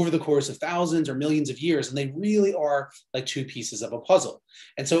 over the course of thousands or millions of years. And they really are like two pieces of a puzzle.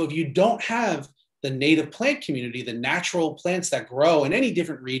 And so if you don't have the native plant community, the natural plants that grow in any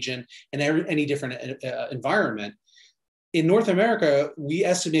different region and any different environment, in North America, we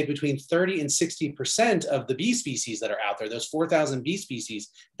estimate between 30 and 60% of the bee species that are out there, those 4,000 bee species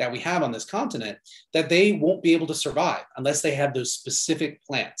that we have on this continent, that they won't be able to survive unless they have those specific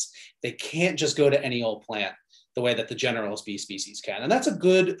plants. They can't just go to any old plant the way that the generalist bee species can. And that's a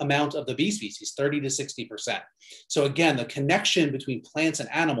good amount of the bee species, 30 to 60%. So again, the connection between plants and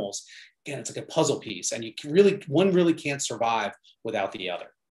animals, again, it's like a puzzle piece, and one really can't survive without the other.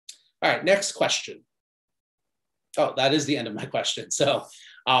 All right, next question. Oh, that is the end of my question. So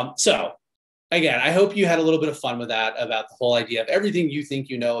again, I hope you had a little bit of fun with that, about the whole idea of everything you think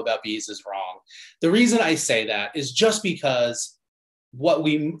you know about bees is wrong. The reason I say that is just because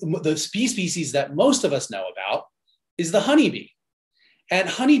the bee species that most of us know about is the honeybee. And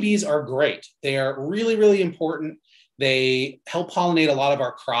honeybees are great. They are really, really important. They help pollinate a lot of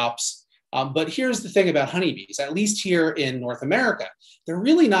our crops. But here's the thing about honeybees, at least here in North America, they're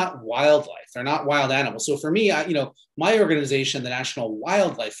really not wildlife. They're not wild animals. So for me, my organization, the National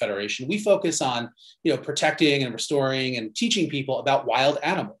Wildlife Federation, we focus on, protecting and restoring and teaching people about wild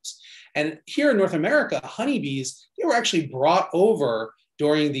animals. And here in North America, honeybees, they were actually brought over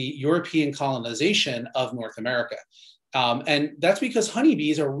during the European colonization of North America. And that's because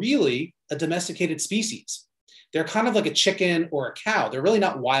honeybees are really a domesticated species. They're kind of like a chicken or a cow. They're really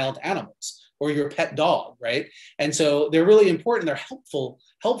not wild animals or your pet dog, right? And so they're really important. They're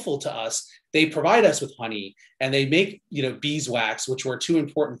helpful to us. They provide us with honey, and they make, beeswax, which were two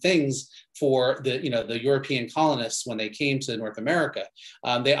important things for the European colonists when they came to North America.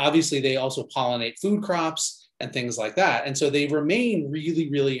 They also pollinate food crops and things like that. And so they remain really,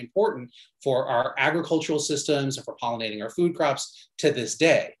 really important for our agricultural systems and for pollinating our food crops to this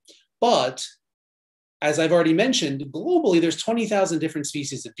day. But as I've already mentioned, globally, there's 20,000 different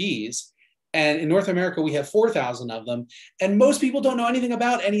species of bees. And in North America, we have 4,000 of them. And most people don't know anything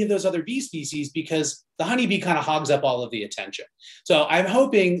about any of those other bee species because the honeybee kind of hogs up all of the attention. So I'm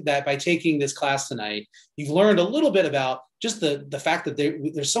hoping that by taking this class tonight, you've learned a little bit about just the fact that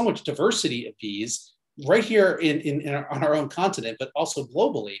there's so much diversity of bees right here on our own continent, but also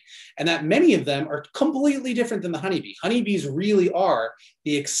globally, and that many of them are completely different than the honeybee. Honeybees really are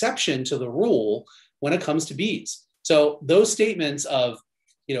the exception to the rule when it comes to bees. So those statements of,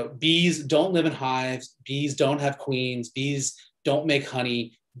 bees don't live in hives, bees don't have queens, bees don't make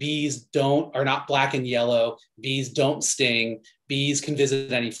honey, bees are not black and yellow, bees don't sting, bees can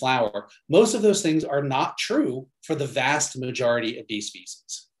visit any flower. Most of those things are not true for the vast majority of bee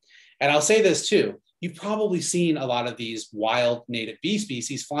species. And I'll say this too, you've probably seen a lot of these wild native bee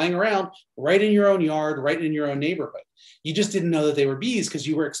species flying around right in your own yard, right in your own neighborhood. You just didn't know that they were bees because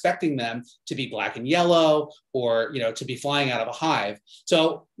you were expecting them to be black and yellow or, to be flying out of a hive.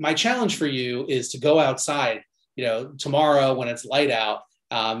 So my challenge for you is to go outside, tomorrow when it's light out,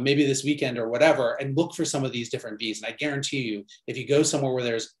 maybe this weekend or whatever, and look for some of these different bees. And I guarantee you, if you go somewhere where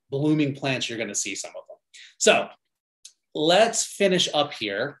there's blooming plants, you're going to see some of them. So let's finish up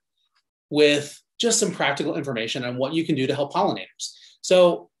here with just some practical information on what you can do to help pollinators.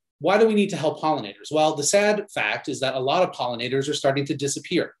 So why do we need to help pollinators? Well, the sad fact is that a lot of pollinators are starting to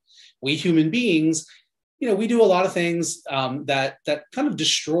disappear. We human beings, we do a lot of things that kind of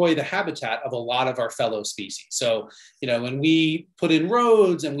destroy the habitat of a lot of our fellow species. So, when we put in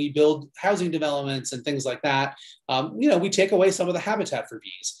roads and we build housing developments and things like that, we take away some of the habitat for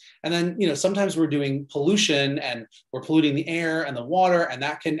bees. And then, sometimes we're doing pollution and we're polluting the air and the water, and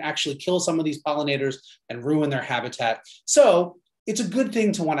that can actually kill some of these pollinators and ruin their habitat. So it's a good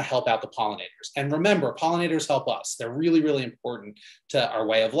thing to want to help out the pollinators. And remember, pollinators help us. They're really, really important to our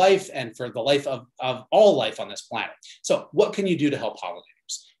way of life and for the life of all life on this planet. So what can you do to help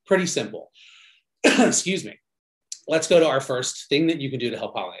pollinators? Pretty simple. Excuse me. Let's go to our first thing that you can do to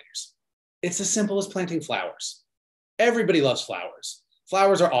help pollinators. It's as simple as planting flowers. Everybody loves flowers.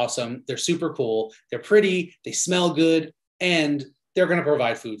 Flowers are awesome. They're super cool. They're pretty. They smell good. And they're going to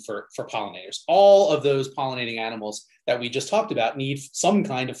provide food for pollinators. All of those pollinating animals that we just talked about need some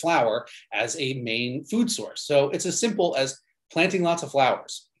kind of flower as a main food source. So it's as simple as planting lots of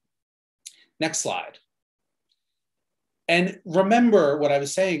flowers. Next slide. And remember what I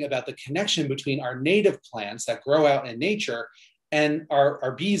was saying about the connection between our native plants that grow out in nature and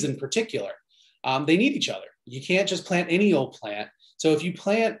our bees in particular. They need each other. You can't just plant any old plant. So if you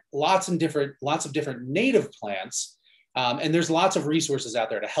plant lots of different native plants, and there's lots of resources out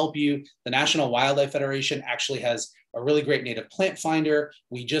there to help you. The National Wildlife Federation actually has a really great native plant finder.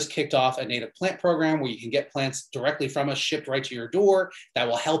 We just kicked off a native plant program where you can get plants directly from us shipped right to your door that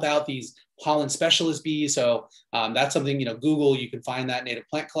will help out these pollen specialist bees. So that's something, Google, you can find that native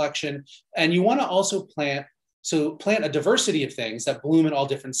plant collection. And you want to also plant a diversity of things that bloom in all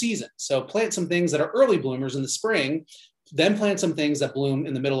different seasons. So plant some things that are early bloomers in the spring, then plant some things that bloom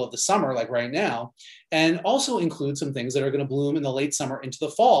in the middle of the summer, like right now, and also include some things that are going to bloom in the late summer into the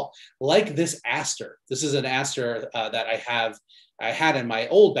fall, like this aster. This is an aster that I had in my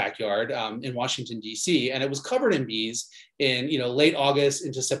old backyard in Washington, D.C., and it was covered in bees in late August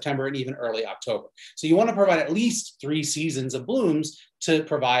into September and even early October. So you want to provide at least 3 seasons of blooms to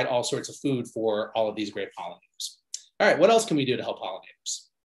provide all sorts of food for all of these great pollinators. All right, what else can we do to help pollinators?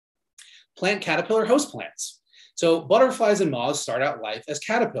 Plant caterpillar host plants. So butterflies and moths start out life as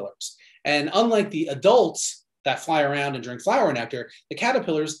caterpillars. And unlike the adults that fly around and drink flower nectar, the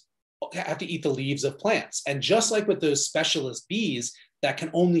caterpillars have to eat the leaves of plants. And just like with those specialist bees that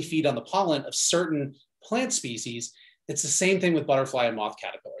can only feed on the pollen of certain plant species, it's the same thing with butterfly and moth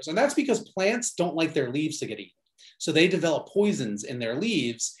caterpillars. And that's because plants don't like their leaves to get eaten. So they develop poisons in their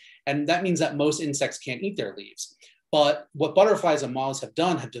leaves. And that means that most insects can't eat their leaves. But what butterflies and moths have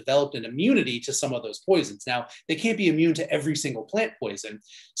done have developed an immunity to some of those poisons. Now, they can't be immune to every single plant poison,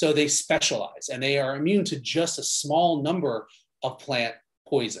 so they specialize, and they are immune to just a small number of plant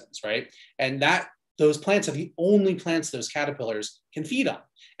poisons, right? And those plants are the only plants those caterpillars can feed on,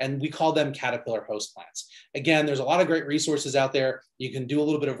 and we call them caterpillar host plants. Again, there's a lot of great resources out there. You can do a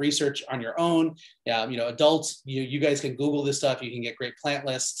little bit of research on your own. Adults, you guys can Google this stuff. You can get great plant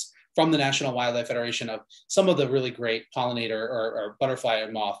lists from the National Wildlife Federation of some of the really great pollinator or butterfly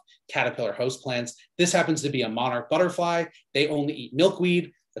and moth caterpillar host plants. This happens to be a monarch butterfly. They only eat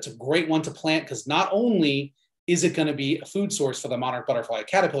milkweed. That's a great one to plant because not only is it going to be a food source for the monarch butterfly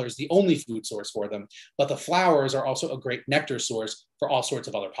caterpillars, the only food source for them, but the flowers are also a great nectar source for all sorts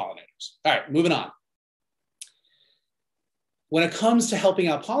of other pollinators. All right, moving on. When it comes to helping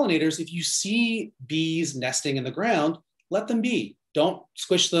out pollinators, if you see bees nesting in the ground, let them be. Don't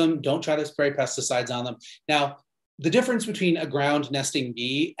squish them. Don't try to spray pesticides on them. Now, the difference between a ground nesting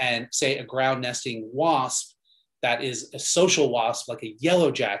bee and, say, a ground nesting wasp that is a social wasp, like a yellow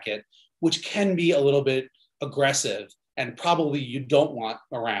jacket, which can be a little bit aggressive and probably you don't want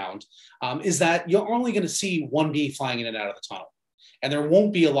around, is that you're only going to see one bee flying in and out of the tunnel, and there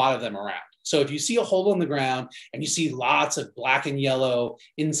won't be a lot of them around. So if you see a hole in the ground and you see lots of black and yellow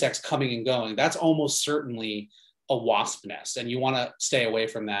insects coming and going, that's almost certainly a wasp nest, and you want to stay away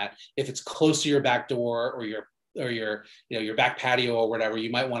from that. If it's close to your back door or your back patio or whatever, you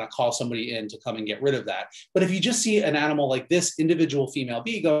might want to call somebody in to come and get rid of that. But if you just see an animal like this individual female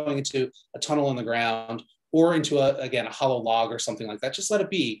bee going into a tunnel in the ground or into a hollow log or something like that, just let it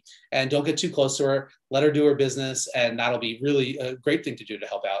be and don't get too close to her. Let her do her business, and that'll be really a great thing to do to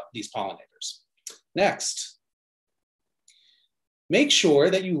help out these pollinators. Next. Make sure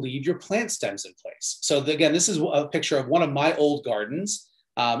that you leave your plant stems in place. So again, this is a picture of one of my old gardens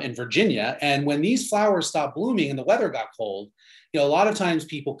in Virginia. And when these flowers stopped blooming and the weather got cold, a lot of times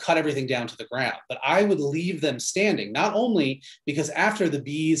people cut everything down to the ground, but I would leave them standing, not only because after the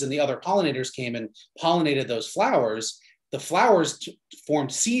bees and the other pollinators came and pollinated those flowers, the flowers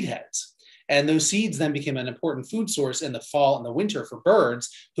formed seed heads. And those seeds then became an important food source in the fall and the winter for birds,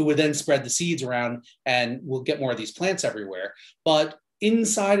 who would then spread the seeds around, and we'll get more of these plants everywhere. But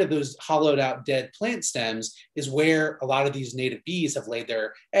inside of those hollowed out dead plant stems is where a lot of these native bees have laid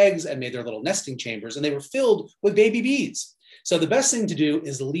their eggs and made their little nesting chambers, and they were filled with baby bees. So the best thing to do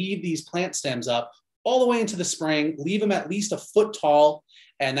is leave these plant stems up all the way into the spring, leave them at least a foot tall.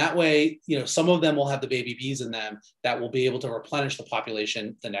 And that way, some of them will have the baby bees in them that will be able to replenish the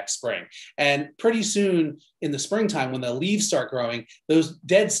population the next spring. And pretty soon in the springtime, when the leaves start growing, those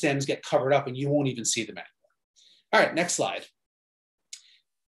dead stems get covered up and you won't even see them anymore. All right, next slide.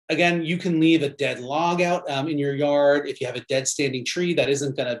 Again, you can leave a dead log out in your yard. If you have a dead standing tree that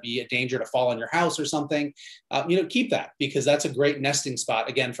isn't going to be a danger to fall on your house or something, keep that, because that's a great nesting spot,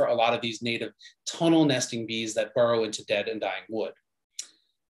 again, for a lot of these native tunnel nesting bees that burrow into dead and dying wood.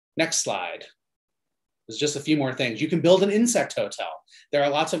 Next slide. There's just a few more things. You can build an insect hotel. There are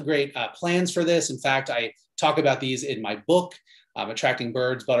lots of great plans for this. In fact, I talk about these in my book, Attracting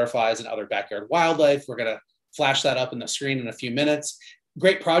Birds, Butterflies, and Other Backyard Wildlife. We're going to flash that up on the screen in a few minutes.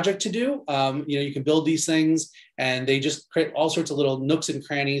 Great project to do. You can build these things, and they just create all sorts of little nooks and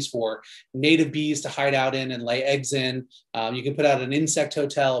crannies for native bees to hide out in and lay eggs in. You can put out an insect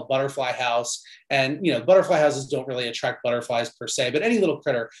hotel, a butterfly house, and butterfly houses don't really attract butterflies per se, but any little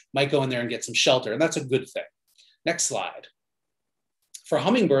critter might go in there and get some shelter, and that's a good thing. Next slide. For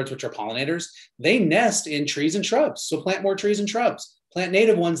hummingbirds, which are pollinators, they nest in trees and shrubs. So plant more trees and shrubs. Plant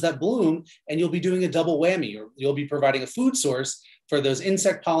native ones that bloom, and you'll be doing a double whammy, or you'll be providing a food source for those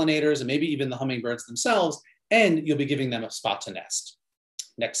insect pollinators and maybe even the hummingbirds themselves, and you'll be giving them a spot to nest.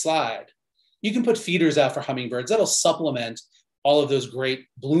 Next slide. You can put feeders out for hummingbirds that'll supplement all of those great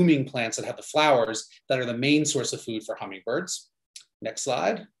blooming plants that have the flowers that are the main source of food for hummingbirds. Next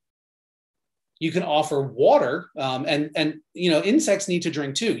slide. You can offer water, and insects need to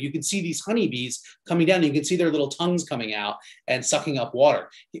drink too. You can see these honeybees coming down. You can see their little tongues coming out and sucking up water.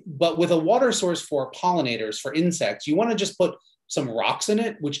 But with a water source for pollinators, for insects, you want to just put some rocks in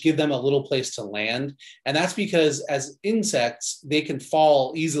it, which give them a little place to land. And that's because as insects, they can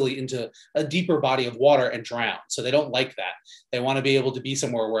fall easily into a deeper body of water and drown. So they don't like that. They want to be able to be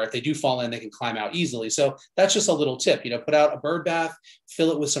somewhere where if they do fall in, they can climb out easily. So that's just a little tip, put out a bird bath,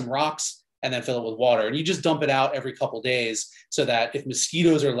 fill it with some rocks, and then fill it with water. And you just dump it out every couple of days so that if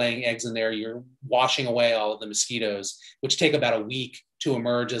mosquitoes are laying eggs in there, you're washing away all of the mosquitoes, which take about a week to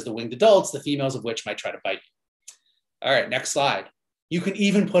emerge as the winged adults, the females of which might try to bite you. All right, next slide. You can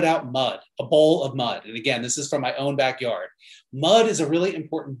even put out mud, a bowl of mud. And again, this is from my own backyard. Mud is a really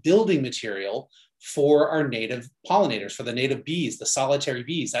important building material for our native pollinators, for the native bees, the solitary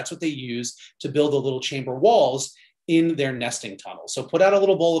bees. That's what they use to build the little chamber walls in their nesting tunnels. So put out a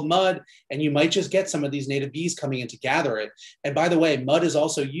little bowl of mud and you might just get some of these native bees coming in to gather it. And by the way, mud is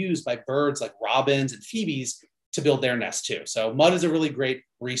also used by birds like robins and phoebes to build their nest too. So mud is a really great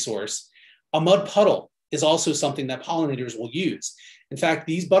resource. A mud puddle is also something that pollinators will use. In fact,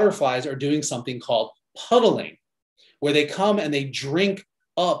 these butterflies are doing something called puddling, where they come and they drink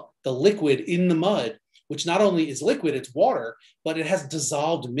up the liquid in the mud, which not only is liquid, it's water, but it has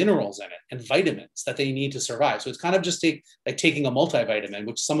dissolved minerals in it and vitamins that they need to survive. So it's kind of just like taking a multivitamin,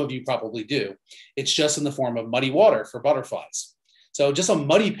 which some of you probably do. It's just in the form of muddy water for butterflies. So just a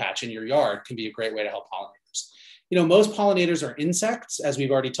muddy patch in your yard can be a great way to help pollinators. Most pollinators are insects, as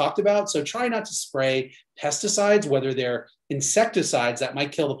we've already talked about. So try not to spray pesticides, whether they're insecticides that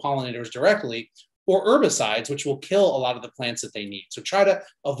might kill the pollinators directly, or herbicides, which will kill a lot of the plants that they need. So try to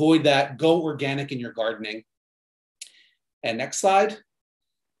avoid that. Go organic in your gardening. And next slide.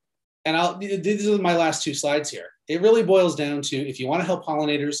 And these are my last two slides here. It really boils down to, if you want to help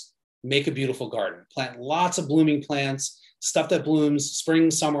pollinators, make a beautiful garden. Plant lots of blooming plants, stuff that blooms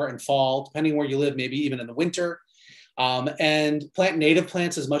spring, summer, and fall, depending where you live, maybe even in the winter. And plant native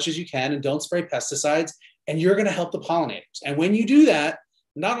plants as much as you can, and don't spray pesticides. And you're going to help the pollinators. And when you do that,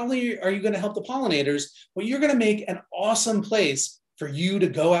 not only are you going to help the pollinators, but you're going to make an awesome place for you to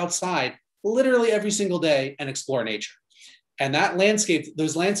go outside literally every single day and explore nature. And that landscape,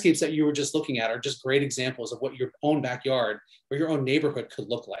 those landscapes that you were just looking at, are just great examples of what your own backyard or your own neighborhood could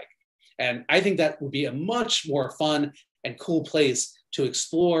look like. And I think that would be a much more fun and cool place to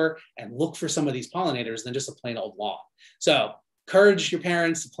explore and look for some of these pollinators than just a plain old lawn. So encourage your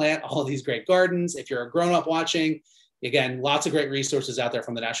parents to plant all of these great gardens. If you're a grown-up watching, again, lots of great resources out there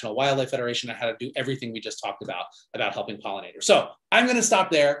from the National Wildlife Federation on how to do everything we just talked about helping pollinators. So I'm going to stop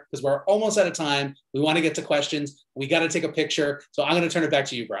there because we're almost out of time. We want to get to questions. We got to take a picture. So I'm going to turn it back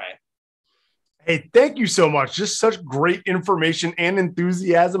to you, Brian. Hey, thank you so much. Just such great information and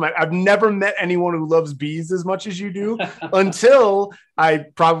enthusiasm. I've never met anyone who loves bees as much as you do until I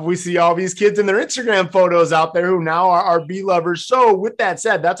probably see all these kids in their Instagram photos out there who now are bee lovers. So with that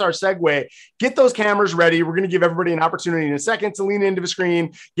said, that's our segue. Get those cameras ready. We're going to give everybody an opportunity in a second to lean into the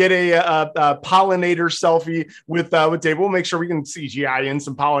screen, get a pollinator selfie with Dave. We'll make sure we can CGI in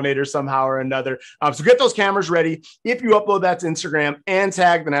some pollinators somehow or another. So get those cameras ready. If you upload that to Instagram and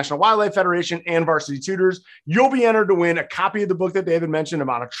tag the National Wildlife Federation and Varsity Tutors, you'll be entered to win a copy of the book that David mentioned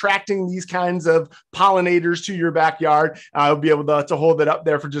about attracting these kinds of pollinators to your backyard. I'll be able to hold it up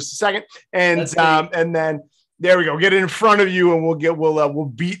there for just a second, and then there we go. Get it in front of you, and we'll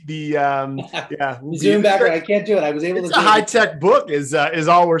beat the zoom back. I can't do it. I was able to. It's a high tech book, is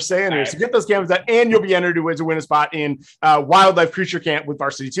all we're saying here. So get those cameras out, and you'll be entered to win a spot in Wildlife Creature Camp with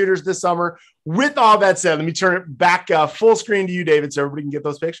Varsity Tutors this summer. With all that said, let me turn it back full screen to you, David, so everybody can get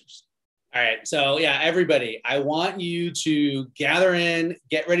those pictures. All right. So yeah, everybody, I want you to gather in,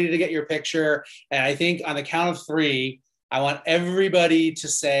 get ready to get your picture. And I think on the count of 3, I want everybody to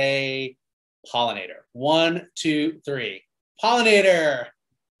say pollinator. 1, 2, 3. Pollinator.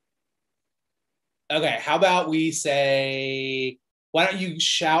 Okay. How about we say, why don't you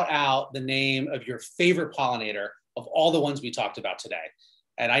shout out the name of your favorite pollinator of all the ones we talked about today?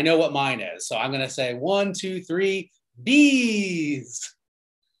 And I know what mine is. So I'm going to say 1, 2, 3, bees.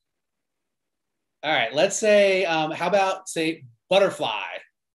 All right, let's say, how about say butterfly?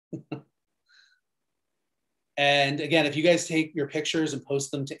 And again, if you guys take your pictures and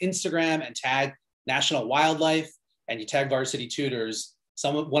post them to Instagram and tag National Wildlife and you tag Varsity Tutors,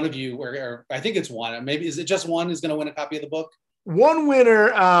 one of you, or I think it's one, maybe is it just one is going to win a copy of the book? One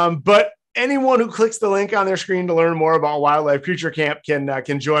winner, but anyone who clicks the link on their screen to learn more about Wildlife Creature Camp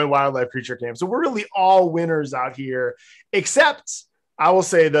can join Wildlife Creature Camp. So we're really all winners out here, except I will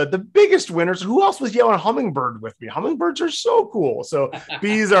say the biggest winners. Who else was yelling hummingbird with me? Hummingbirds are so cool. So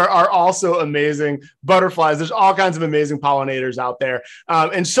bees are also amazing. Butterflies, there's all kinds of amazing pollinators out there.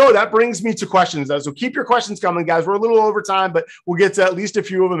 And so that brings me to questions. So keep your questions coming, guys. We're a little over time, but we'll get to at least a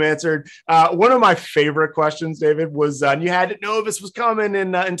few of them answered. One of my favorite questions, David, was you had to know this was coming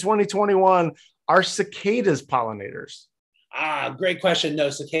in 2021. Are cicadas pollinators? Great question. No,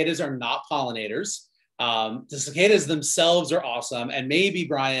 cicadas are not pollinators. The cicadas themselves are awesome. And maybe,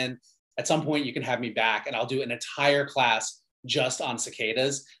 Brian, at some point you can have me back and I'll do an entire class just on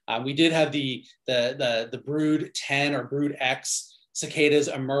cicadas. We did have the brood 10 or brood X cicadas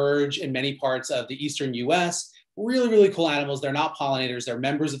emerge in many parts of the eastern US. Really, really cool animals. They're not pollinators. They're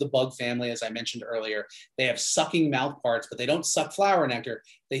members of the bug family, as I mentioned earlier. They have sucking mouth parts, but they don't suck flower nectar.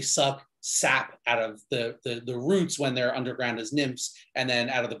 They suck sap out of the roots when they're underground as nymphs, and then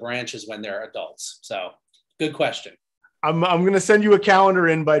out of the branches when they're adults. So good question. I'm going to send you a calendar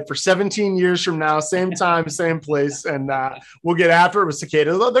invite for 17 years from now, same time, same place, and we'll get after it with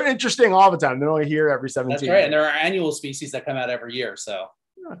cicadas. They're interesting all the time. They're only here every 17 That's right. years. And there are annual species that come out every year. So.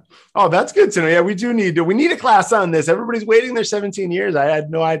 Oh, that's good to know. Yeah, we need a class on this. Everybody's waiting their 17 years. I had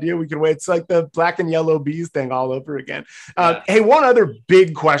no idea we could wait. It's like the black and yellow bees thing all over again. Hey, one other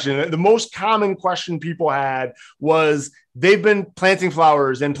big question. The most common question people had was they've been planting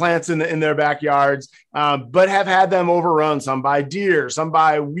flowers and plants in their backyards, but have had them overrun, some by deer, some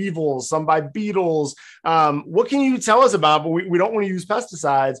by weevils, some by beetles. What can you tell us about, but we don't want to use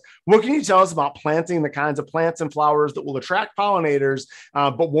pesticides. What can you tell us about planting the kinds of plants and flowers that will attract pollinators,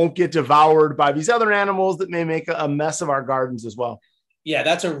 but won't get devoured by these other animals that may make a mess of our gardens as well? Yeah,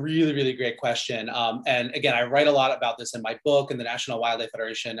 that's a really, really great question. And again, I write a lot about this in my book, and the National Wildlife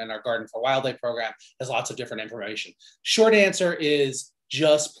Federation and our Garden for Wildlife program has lots of different information. Short answer is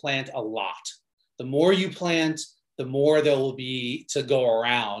just plant a lot. The more you plant, the more there will be to go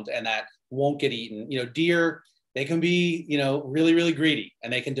around, and that won't get eaten. Deer, they can be, really, really greedy,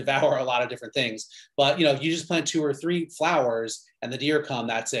 and they can devour a lot of different things. But, if you just plant 2 or 3 flowers and the deer come,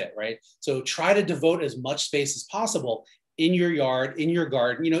 that's it, right? So try to devote as much space as possible in your yard, in your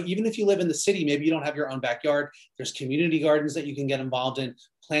garden. Even if you live in the city, maybe you don't have your own backyard, there's community gardens that you can get involved in,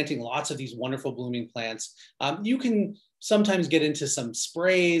 planting lots of these wonderful blooming plants. You can sometimes get into some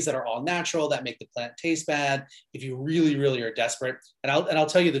sprays that are all natural that make the plant taste bad if you really, really are desperate. And I'll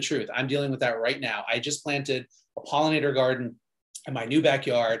tell you the truth, I'm dealing with that right now. I just planted a pollinator garden in my new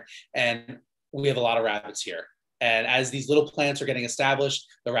backyard, and we have a lot of rabbits here. And as these little plants are getting established,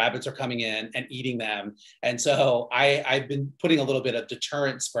 the rabbits are coming in and eating them. And so I've been putting a little bit of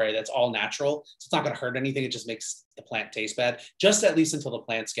deterrent spray that's all natural. So it's not going to hurt anything. It just makes the plant taste bad, just at least until the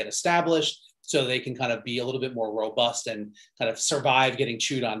plants get established, so they can kind of be a little bit more robust and kind of survive getting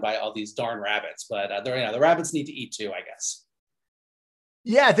chewed on by all these darn rabbits. But the rabbits need to eat too, I guess.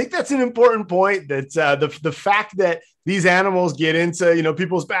 Yeah, I think that's an important point, that the fact that these animals get into,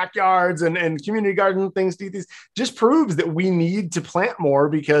 people's backyards and community gardens and things to eat these just proves that we need to plant more,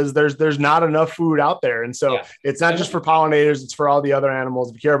 because there's not enough food out there. And so It's not just for pollinators, it's for all the other animals.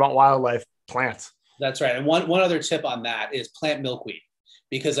 If you care about wildlife, plant. That's right. And one other tip on that is plant milkweed,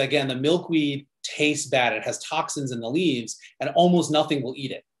 because again, the milkweed tastes bad. It has toxins in the leaves and almost nothing will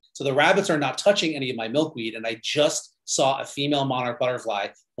eat it. So the rabbits are not touching any of my milkweed. And I just saw a female monarch butterfly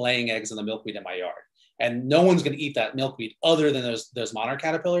laying eggs in the milkweed in my yard. And no one's going to eat that milkweed other than those monarch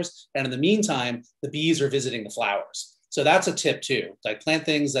caterpillars. And in the meantime, the bees are visiting the flowers. So that's a tip too. Like, plant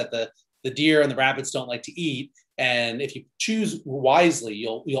things that the deer and the rabbits don't like to eat. And if you choose wisely,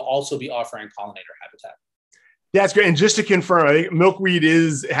 you'll also be offering pollinator habitat. That's great. And just to confirm, I think milkweed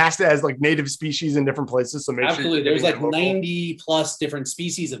has like native species in different places. So absolutely, there's like 90 plus different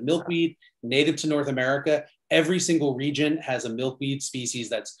species of milkweed native to North America. Every single region has a milkweed species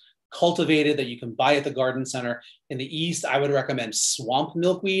that's cultivated that you can buy at the garden center. In the East, I would recommend swamp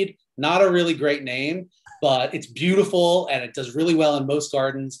milkweed. Not a really great name, but it's beautiful and it does really well in most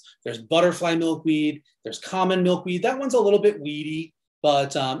gardens. There's butterfly milkweed. There's common milkweed. That one's a little bit weedy,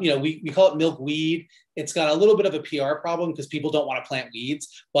 but we call it milkweed. It's got a little bit of a PR problem because people don't want to plant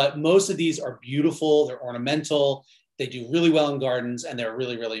weeds, but most of these are beautiful. They're ornamental. They do really well in gardens, and they're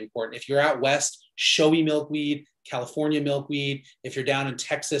really, really important. If you're out west, showy milkweed, California milkweed. If you're down in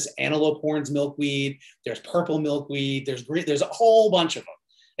Texas, antelope horns milkweed. There's purple milkweed. There's green. There's a whole bunch of them.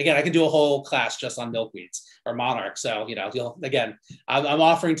 Again, I can do a whole class just on milkweeds or monarchs. So, I'm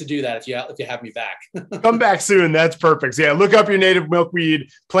offering to do that if you have me back. Come back soon. That's perfect. So, yeah, look up your native milkweed,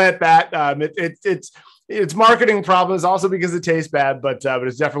 plant that. It's marketing problems also because it tastes bad, but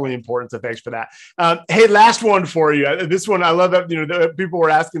it's definitely important. So thanks for that. Hey, last one for you. This one, I love that, the people were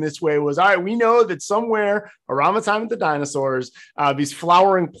asking this way was, all right, we know that somewhere around the time of the dinosaurs, these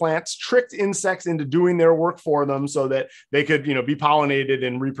flowering plants tricked insects into doing their work for them so that they could, be pollinated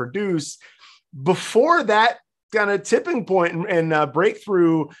and reproduce. Before that kind of tipping point and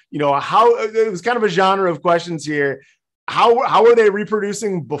breakthrough, how it was kind of a genre of questions here. How are they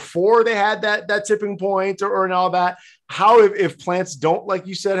reproducing before they had that tipping point or and all that? How, if plants don't, like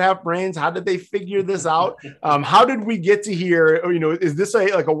you said, have brains, how did they figure this out? How did we get to here? Or, is this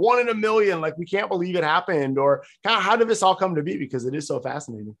like a 1 in a million? Like, we can't believe it happened, or kind of how did this all come to be? Because it is so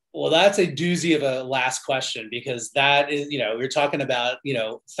fascinating. Well, that's a doozy of a last question, because that is, we're talking about,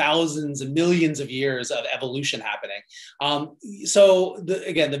 thousands and millions of years of evolution happening.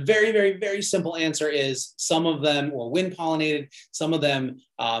 Again, the very, very, very simple answer is some of them were wind pollinated. Some of them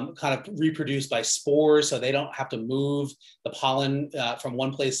kind of reproduced by spores, so they don't have to move the pollen from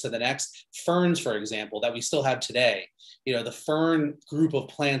one place to the next. Ferns, for example, that we still have today, the fern group of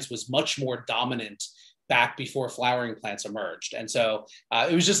plants was much more dominant back before flowering plants emerged. And so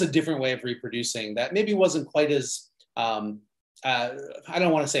it was just a different way of reproducing that maybe wasn't quite as, I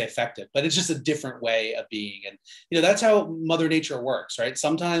don't want to say effective, but it's just a different way of being. And, that's how Mother Nature works, right?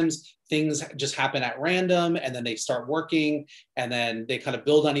 Sometimes things just happen at random and then they start working and then they kind of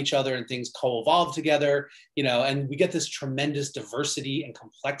build on each other and things co-evolve together, and we get this tremendous diversity and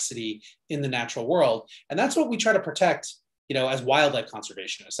complexity in the natural world. And that's what we try to protect, as wildlife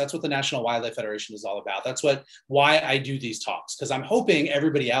conservationists. That's what the National Wildlife Federation is all about. That's why I do these talks, because I'm hoping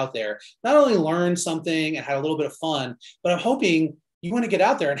everybody out there not only learned something and had a little bit of fun, but I'm hoping you want to get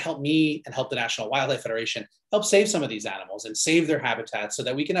out there and help me and help the National Wildlife Federation help save some of these animals and save their habitats so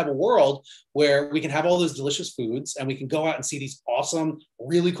that we can have a world where we can have all those delicious foods and we can go out and see these awesome,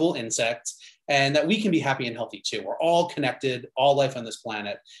 really cool insects, and that we can be happy and healthy too. We're all connected, all life on this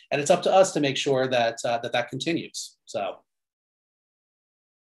planet. And it's up to us to make sure that that continues. So.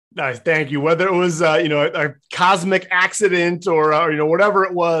 Nice. Thank you. Whether it was, a cosmic accident or, whatever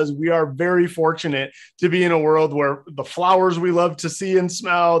it was, we are very fortunate to be in a world where the flowers we love to see and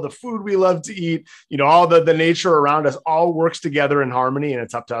smell, the food we love to eat, all the nature around us all works together in harmony. And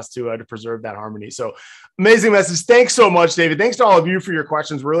it's up to us to preserve that harmony. So amazing message. Thanks so much, David. Thanks to all of you for your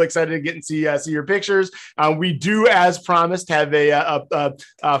questions. We're really excited to get and see your pictures. We do, as promised, have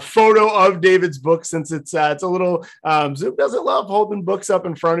a photo of David's book, since it's a little, Zoom doesn't love holding books up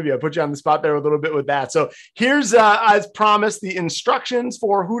in front of you. I put you on the spot there a little bit with that. So here's, as promised, the instructions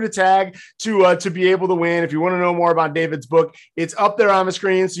for who to tag to be able to win. If you want to know more about David's book, it's up there on the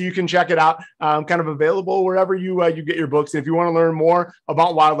screen, so you can check it out. Kind of available wherever you get your books. And if you want to learn more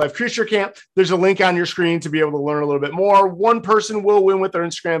about Wildlife Creature Camp, there's a link on your screen to be able to learn a little bit more. One person will win with their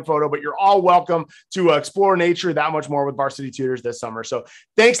Instagram photo, but you're all welcome to explore nature that much more with Varsity Tutors this summer. So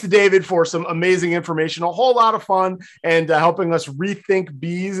thanks to David for some amazing information, a whole lot of fun, and helping us rethink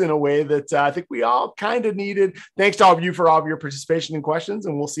bees in a way that I think we all kind of needed. Thanks to all of you for all of your participation and questions,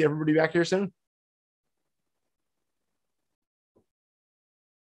 and we'll see everybody back here soon.